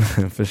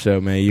Deltas. For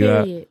sure, man. You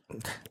out? Period.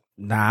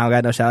 Nah, I don't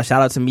got no shout.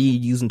 Shout out to me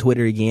using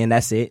Twitter again.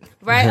 That's it.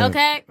 Right,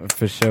 okay?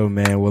 For sure,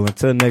 man. Well,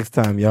 until next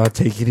time, y'all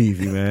take it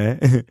easy,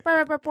 man.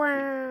 Brr, brr,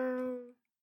 brr.